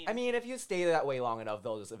so lame. I mean, if you stay that way long enough,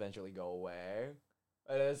 they'll just eventually go away.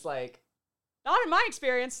 And it's like, Not in my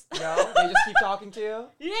experience. no, they just keep talking to you.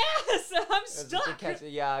 Yes, I'm It's just stuck.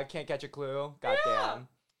 can't catch a clue. Goddamn.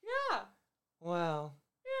 Yeah. Well,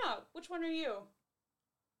 Yeah. Which one are you?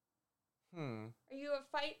 hmm. Are you a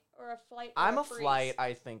fight or a flight? Or I'm a freeze? flight,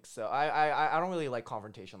 I think so. I don't really like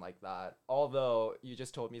confrontation like that. Although you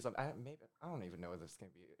just told me something. Maybe I don't even know if this can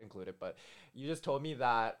be included, but you just told me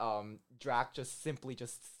that Drac just simply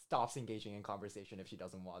just stops engaging in conversation if she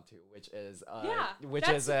doesn't want to, which is which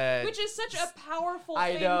is such a powerful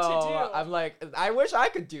I thing know. to do. I'm like, I wish I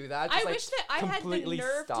could do that. Just, I like, wish that I had the completely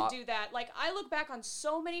nerve stop. to do that. Like, I look back on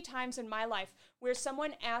so many times in my life where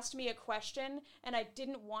someone asked me a question and I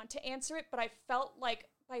didn't want to answer it, but I felt like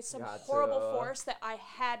by some Got horrible to. force that I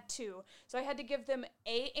had to. So I had to give them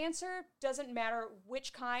a answer, doesn't matter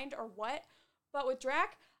which kind or what. But with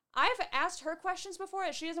Drac, I've asked her questions before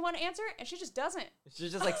and she doesn't want to answer, and she just doesn't. She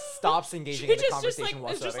just like stops engaging She in the conversation it's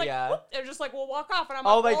whatsoever. just like, yeah. whoop, they're just like, we'll walk off, and I'm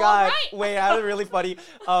Oh like, my god! All right. Wait, that was really funny.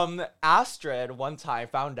 Astrid one time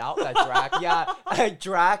found out that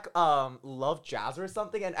Drac loved jazz or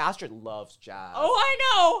something, and Astrid loves jazz. Oh, I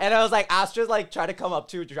know. And I was like, Astrid like tried to come up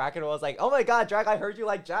to Drac and was like, oh my god, Drac, I heard you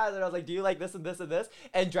like jazz, and I was like, do you like this and this and this?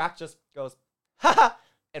 And Drac just goes, haha,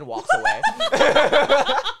 and walks away.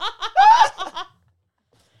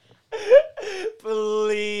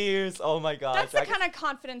 Please, oh my god, That's Drac the kind of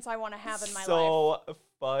confidence I want to have in my life. so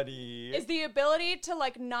funny. Is the ability to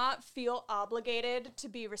like not feel obligated to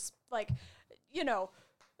be like, you know,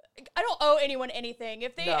 I don't owe anyone anything.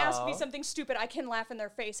 If they ask me No. something stupid, I can laugh in their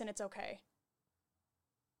face and it's okay.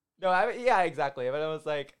 No, yeah, exactly. But it was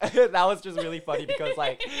like, that was just really funny because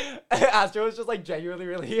like, Astro was just like genuinely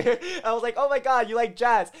really, I was like, oh my god, you like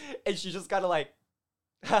jazz. And she just kind of like,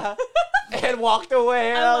 and walked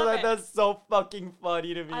away. And I was love like, it. that's so fucking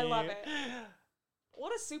funny to me. I love it.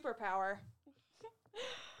 What a superpower.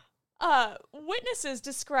 Witnesses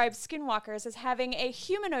describe skinwalkers as having a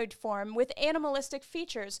humanoid form with animalistic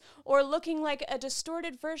features or looking like a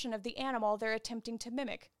distorted version of the animal they're attempting to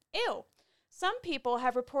mimic. Ew. Some people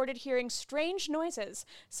have reported hearing strange noises,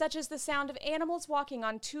 such as the sound of animals walking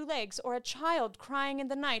on two legs or a child crying in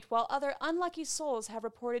the night, while other unlucky souls have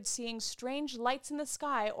reported seeing strange lights in the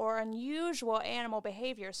sky or unusual animal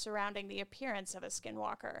behavior surrounding the appearance of a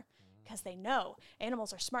skinwalker. Because they know.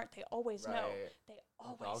 Animals are smart. They always know. Right. They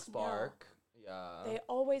always Dogs know. bark. Yeah. They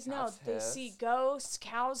always know. Cats They hiss. see ghosts.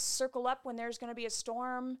 Cows circle up when there's going to be a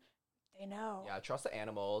storm. They know. Yeah, trust the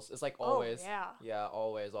animals. It's like Oh, always. yeah. Yeah,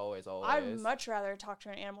 always. I'd much rather talk to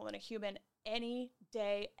an animal than a human any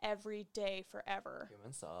day, every day, forever.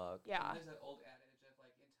 Humans suck. Yeah. There's that old adage of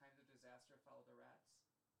like, in times of disaster, follow the rats.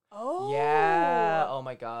 Oh. Yeah. Oh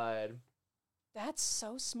my god. That's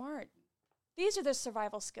so smart. These are the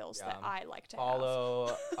survival skills that Yeah. I like to have.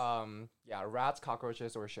 Follow, yeah, rats,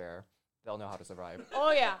 cockroaches, or share. They'll know how to survive.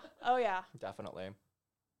 Oh, yeah. Oh, yeah. Definitely.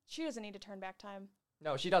 She doesn't need to turn back time.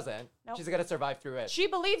 No, she doesn't. Nope. She's gonna survive through it. She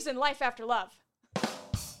believes in life after love.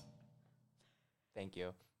 Thank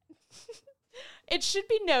you. It should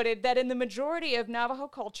be noted that in the majority of Navajo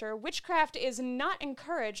culture, witchcraft is not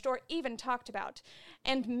encouraged or even talked about,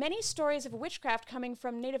 and many stories of witchcraft coming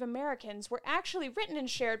from Native Americans were actually written and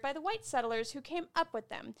shared by the white settlers who came up with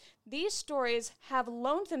them. These stories have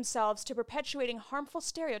loaned themselves to perpetuating harmful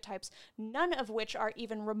stereotypes, none of which are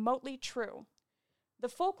even remotely true. The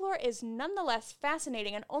folklore is nonetheless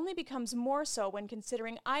fascinating and only becomes more so when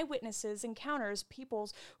considering eyewitnesses encounters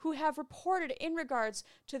peoples who have reported in regards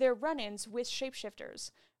to their run-ins with shapeshifters,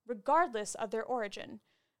 regardless of their origin.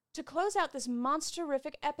 To close out this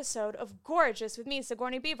monster-rific episode of GOREgeous with me,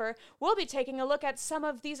 Sigourney Beaver, we'll be taking a look at some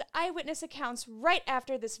of these eyewitness accounts right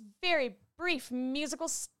after this very brief musical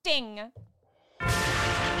sting.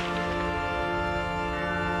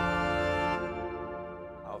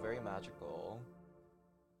 How very magical.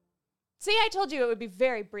 See, I told you it would be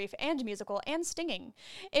very brief and musical and stinging.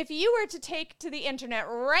 If you were to take to the internet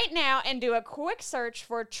right now and do a quick search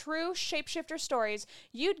for true shapeshifter stories,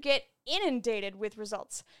 you'd get inundated with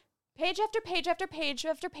results. Page after page after page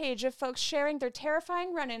after page of folks sharing their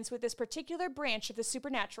terrifying run-ins with this particular branch of the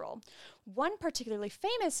supernatural. One particularly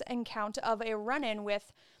famous account of a run-in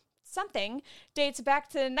with something dates back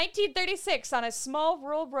to 1936 on a small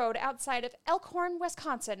rural road outside of Elkhorn,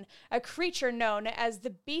 Wisconsin, a creature known as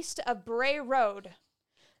the Beast of Bray Road.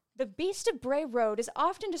 The Beast of Bray Road is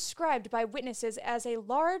often described by witnesses as a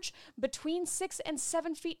large, between 6 and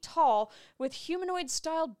 7 feet tall, with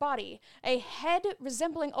humanoid-styled body, a head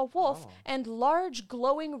resembling a wolf, and large,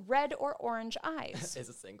 glowing red or orange eyes. Is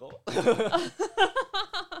it single?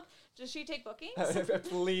 Does she take bookings?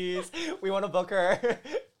 Please, we want to book her.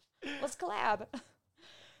 Let's collab.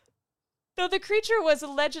 Though the creature was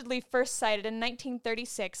allegedly first sighted in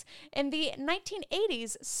 1936, in the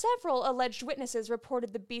 1980s, several alleged witnesses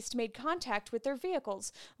reported the beast made contact with their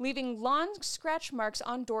vehicles, leaving long scratch marks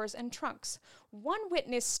on doors and trunks. One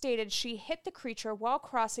witness stated she hit the creature while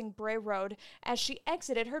crossing Bray Road as she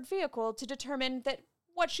exited her vehicle to determine that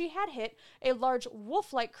what she had hit, a large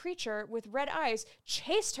wolf-like creature with red eyes,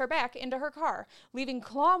 chased her back into her car, leaving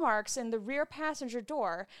claw marks in the rear passenger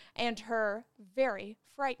door and her very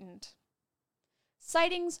frightened.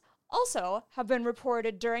 Sightings also have been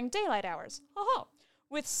reported during daylight hours,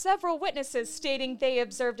 with several witnesses stating they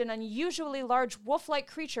observed an unusually large wolf-like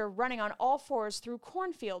creature running on all fours through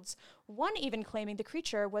cornfields, one even claiming the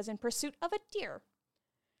creature was in pursuit of a deer.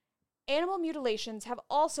 Animal mutilations have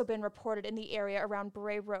also been reported in the area around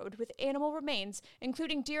Bray Road, with animal remains,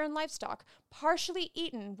 including deer and livestock, partially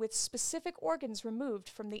eaten with specific organs removed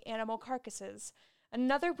from the animal carcasses.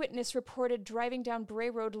 Another witness reported driving down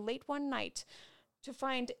Bray Road late one night to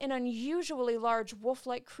find an unusually large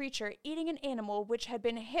wolf-like creature eating an animal which had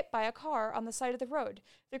been hit by a car on the side of the road.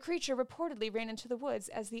 The creature reportedly ran into the woods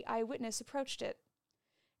as the eyewitness approached it.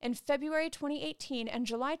 In February 2018 and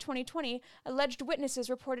July 2020, alleged witnesses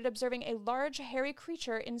reported observing a large, hairy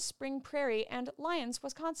creature in Spring Prairie and Lyons,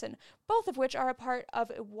 Wisconsin, both of which are a part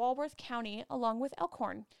of Walworth County along with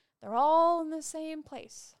Elkhorn. They're all in the same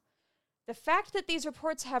place. The fact that these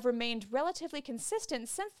reports have remained relatively consistent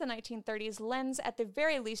since the 1930s lends at the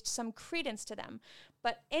very least some credence to them,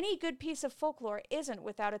 but any good piece of folklore isn't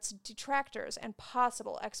without its detractors and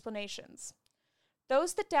possible explanations.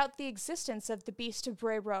 Those that doubt the existence of the Beast of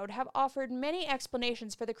Bray Road have offered many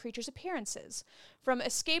explanations for the creature's appearances, from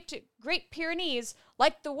escaped Great Pyrenees,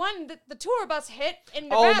 like the one that the tour bus hit in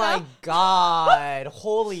Nevada. Oh my god!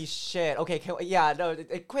 Holy shit! Okay,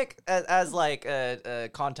 quick as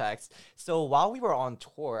context. So while we were on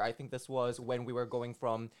tour, I think this was when we were going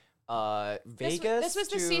from Vegas. This was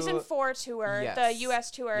the season 4 tour, yes. the U.S.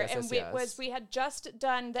 tour, Yes, and yes. we had just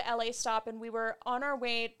done the L.A. stop, and we were on our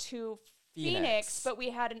way to Phoenix, but we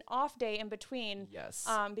had an off day in between. Yes.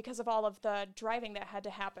 Because of all of the driving that had to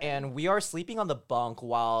happen. And we are sleeping on the bunk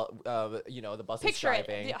while the bus is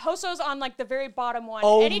driving. It. HoSo's on like the very bottom one.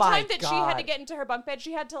 Oh Anytime my that God. she had to get into her bunk bed,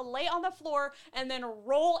 she had to lay on the floor and then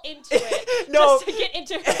roll into it No. just to get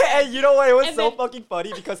into her bed. And you know what? It was And so then- fucking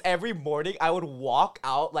funny because every morning I would walk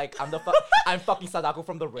out like I'm fucking Sadako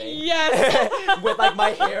from the Ring. Yes. With like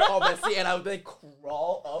my hair all messy, and I would like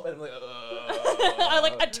crawl up and like. I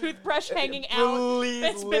like a toothbrush hanging out. Please,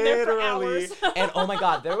 It's been there for hours. And oh my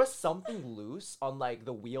god, there was something loose on like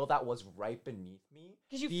the wheel that was right beneath me.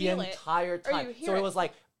 Did you the feel it? entire Or time. you hear So it it? was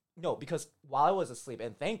like no, because while I was asleep,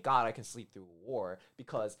 and thank God I can sleep through war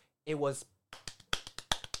because it was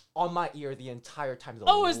on my ear the entire time. The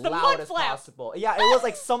Oh, it was the mud loudest flap. possible. Yeah, it was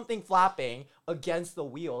like something flapping against the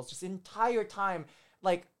wheels just the entire time,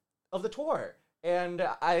 like of the tour. And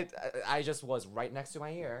I just was right next to my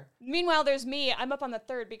ear. Meanwhile, there's me. I'm up on the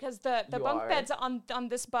third because the You bunk are? beds on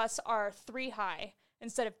this bus are 3 high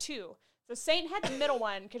instead of 2. So Saint had the middle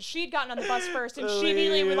one because she'd gotten on the bus first, and she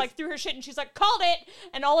immediately Please. like threw her shit, and she's like, "Called it!"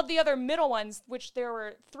 And all of the other middle ones, which there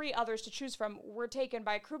were 3 others to choose from, were taken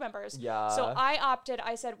by crew members. Yeah. So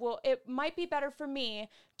I said, well, it might be better for me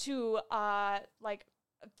to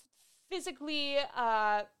physically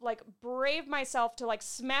brave myself to like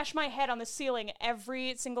smash my head on the ceiling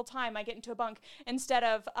every single time I get into a bunk instead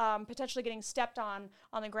of potentially getting stepped on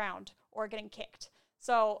the ground or getting kicked.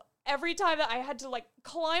 So every time that I had to like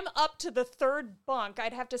climb up to the 3rd bunk,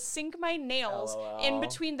 I'd have to sink my nails in LOL.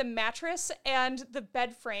 between the mattress and the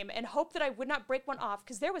bed frame and hope that I would not break one off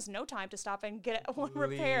because there was no time to stop and get one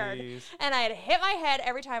repaired. Please. And I'd hit my head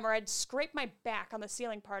every time, or I'd scrape my back on the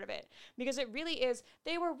ceiling part of it because it really is.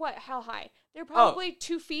 They were how high? They're probably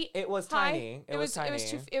 2 feet. It was high. tiny. It was tiny.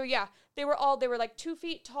 Yeah. They were like 2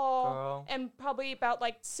 feet tall Girl. and probably about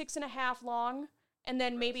like 6.5 long, and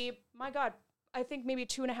then maybe, my God, I think maybe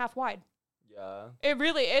 2.5 wide. Yeah.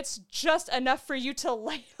 It's just enough for you to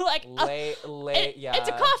lay Yeah. It's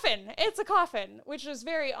a coffin. It's a coffin, which is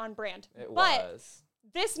very on brand. It but was.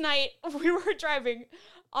 this night we were driving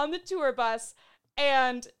on the tour bus,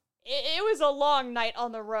 and it was a long night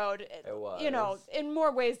on the road. It was. In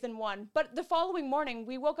more ways than one. But the following morning,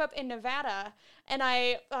 we woke up in Nevada, and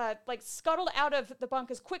I scuttled out of the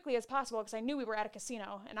bunk as quickly as possible because I knew we were at a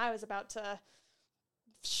casino, and I was about to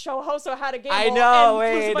show HoSo how to gamble. I know.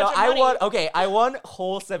 and lose a Wait, bunch no. of I money, won. Okay, I won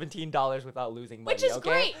whole $17 without losing money. which is okay?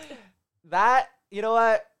 great. That, you know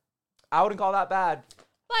what? I wouldn't call that bad.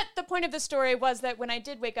 But the point of the story was that when I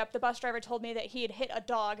did wake up, the bus driver told me that he had hit a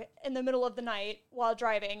dog in the middle of the night while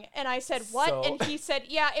driving. And I said, what? So- And he said,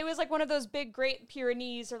 yeah, it was like one of those big Great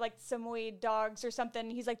Pyrenees or like Samoyed dogs or something.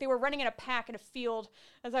 He's like, they were running in a pack in a field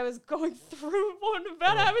as I was going through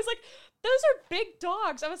Nevada. I was like, those are big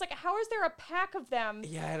dogs. I was like, how is there a pack of them?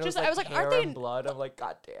 Yeah, and Just, it was like I was like, hair aren't they and blood. I'm like,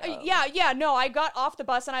 God damn. yeah, no, I got off the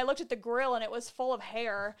bus and I looked at the grill and it was full of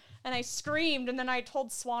hair and I screamed and then I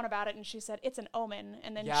told Swan about it and she said, it's an omen.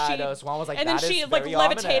 And then Yeah, no, Swan was like, and then that she is like very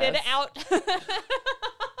levitated ominous. out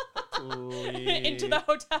Please. into the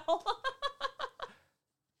hotel.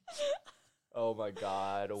 Oh my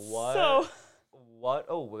God. What? So- What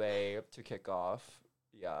a way to kick off.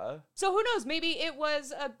 Yeah. So who knows? Maybe it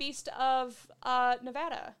was a beast of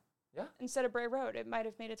Nevada. Yeah. Instead of Bray Road, it might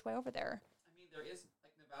have made its way over there. I mean, there is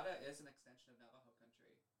like Nevada is an extension of Navajo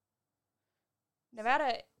country.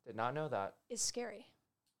 Nevada Did not know that. is scary.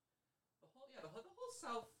 The whole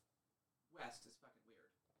southwest is fucking weird.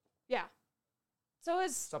 Yeah. So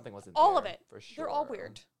is Something wasn't all there, of it. for sure. They're all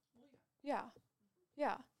weird. Well, yeah. Yeah.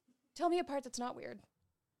 Yeah. Tell me a part that's not weird.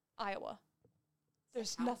 Iowa.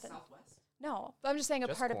 There's Out nothing. Southwest. No, I'm just saying a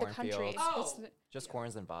Just part of the country. cornfields. It's- Oh. Just Yeah.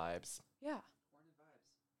 corns and vibes. yeah. Corn and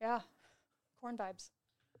vibes. Yeah. Corn vibes.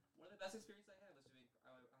 One of the best experiences I had was doing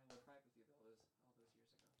Iowa Pride with you all those years ago.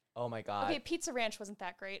 Oh my God. Okay, Pizza Ranch wasn't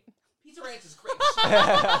that great. Pizza Ranch is great.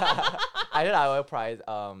 I did Iowa Pride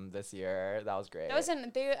this year. That was great. That was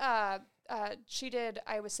in she did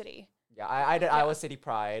Iowa City. Yeah, I did Iowa City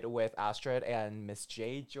Pride with Astrid and Miss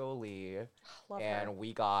J. Jolie, Love and her.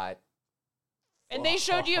 we got. And they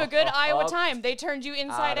showed you a good Iowa fucked time. They turned you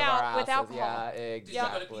inside of our out with asses. alcohol. Yeah, Did you go to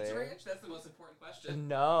exactly. Pizza Ranch? That's the most important question.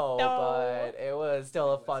 No, No. but it was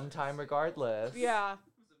still a fun time regardless. Yeah. It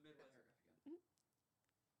was a Midwestern.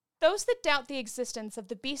 Those that doubt the existence of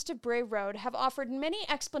the Beast of Bray Road have offered many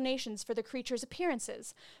explanations for the creature's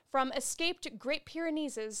appearances, from escaped Great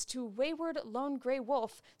Pyrenees to wayward lone gray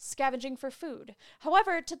wolf scavenging for food.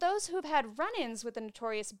 However, to those who have had run-ins with the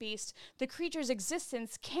notorious beast, the creature's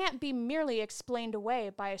existence can't be merely explained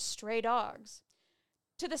away by stray dogs.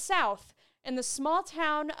 To the south, in the small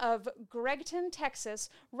town of GOREgeous, Texas,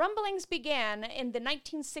 rumblings began in the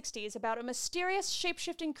 1960s about a mysterious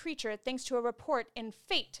shape-shifting creature thanks to a report in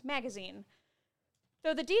Fate magazine.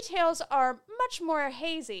 Though the details are much more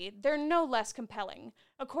hazy, they're no less compelling.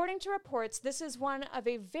 According to reports, this is one of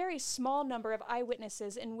a very small number of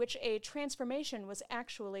eyewitnesses in which a transformation was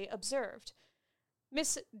actually observed.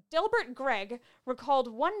 Miss Delbert Gregg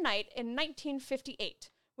recalled one night in 1958.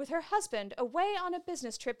 With her husband away on a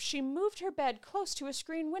business trip, she moved her bed close to a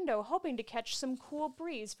screen window, hoping to catch some cool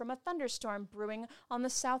breeze from a thunderstorm brewing on the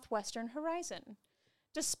southwestern horizon.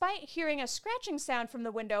 Despite hearing a scratching sound from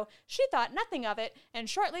the window, she thought nothing of it and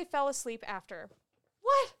shortly fell asleep after.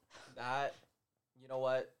 What? That, you know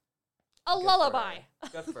what? A Good for lullaby. her.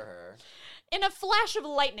 Good for her. In a flash of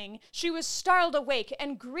lightning, she was startled awake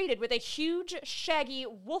and greeted with a huge, shaggy,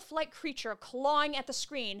 wolf-like creature clawing at the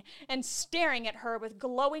screen and staring at her with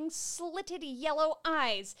glowing, slitted yellow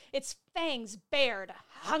eyes, its fangs bared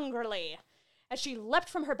hungrily. As she leapt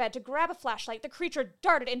from her bed to grab a flashlight, the creature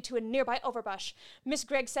darted into a nearby overbush. Miss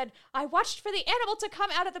Gregg said, "I watched for the animal to come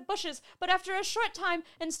out of the bushes, but after a short time,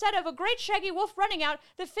 instead of a great shaggy wolf running out,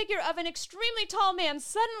 the figure of an extremely tall man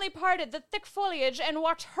suddenly parted the thick foliage and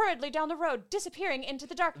walked hurriedly down the road, disappearing into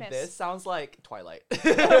the darkness." This sounds like Twilight.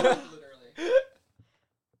 Literally.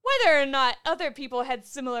 Whether or not other people had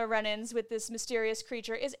similar run-ins with this mysterious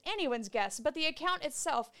creature is anyone's guess, but the account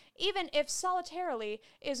itself, even if solitarily,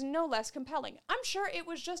 is no less compelling. I'm sure it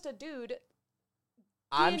was just a dude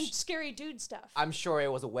I'm doing scary dude stuff. I'm sure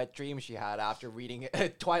it was a wet dream she had after reading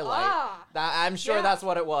Twilight. Ah. I'm sure Yeah. that's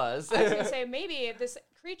what it was. I was gonna say maybe this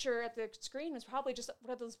creature at the screen was probably just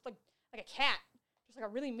one of those like a cat, just like a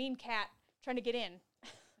really mean cat trying to get in.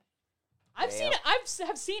 I've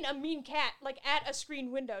seen a mean cat like at a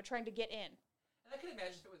screen window trying to get in. And I can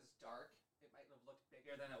imagine if it was dark, it might have looked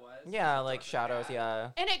bigger than it was. Yeah, It's like darker shadows, cat. yeah.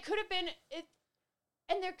 And it could have been it,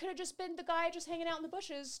 and there could have just been the guy just hanging out in the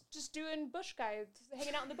bushes, just doing bush guy,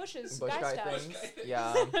 hanging out in the bushes, Bush guy guy stuff. things. Bush guy things.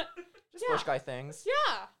 Yeah. Just Yeah. bush guy things.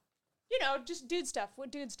 Yeah, you know, just dude stuff. What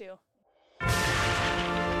dudes do.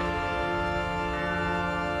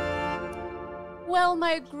 Well,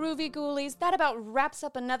 my groovy ghoulies, that about wraps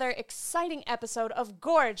up another exciting episode of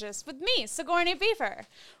GOREgeous with me, Sigourney Beaver.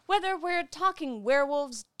 Whether we're talking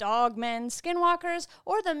werewolves, dogmen, skinwalkers,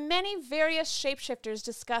 or the many various shapeshifters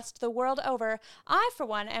discussed the world over, I, for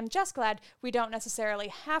one, am just glad we don't necessarily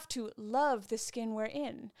have to love the skin we're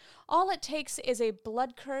in. All it takes is a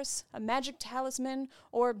blood curse, a magic talisman,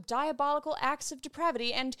 or diabolical acts of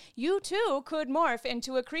depravity, and you too could morph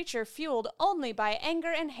into a creature fueled only by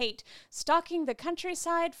anger and hate, stalking the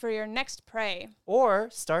countryside for your next prey. Or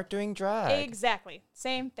start doing drag. Exactly.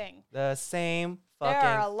 Same thing. The same fucking There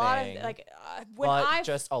are a lot thing, of, like, when but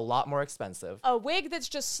just a lot more expensive. a wig that's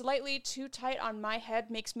just slightly too tight on my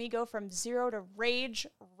head makes me go from 0 to rage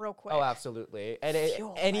real quick. Oh, absolutely. And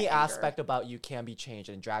Fueled by any anger. aspect about you can be changed,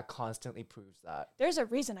 and drag constantly proves that. There's a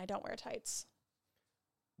reason I don't wear tights.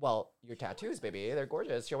 Well, your tattoos, baby, they're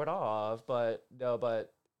gorgeous. Show it off, but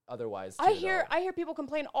otherwise, I too, hear though. I hear people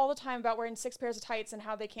complain all the time about wearing 6 pairs of tights and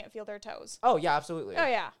how they can't feel their toes. Oh yeah, absolutely. Oh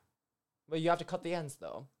yeah. But you have to cut the ends,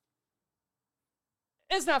 though.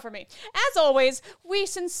 It's not for me. As always, we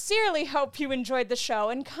sincerely hope you enjoyed the show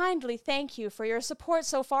and kindly thank you for your support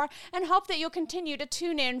so far and hope that you'll continue to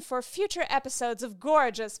tune in for future episodes of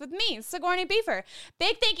GOREgeous with me, Sigourney Beaver.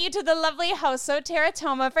 Big thank you to the lovely HoSo Terra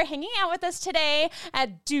Toma for hanging out with us today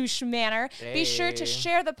at Douche Manor. Be sure to Hey.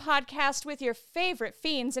 share the podcast with your favorite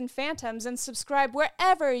fiends and phantoms and subscribe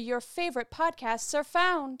wherever your favorite podcasts are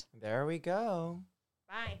found. There we go.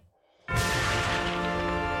 Bye.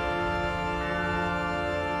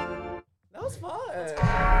 That was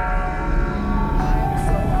fun.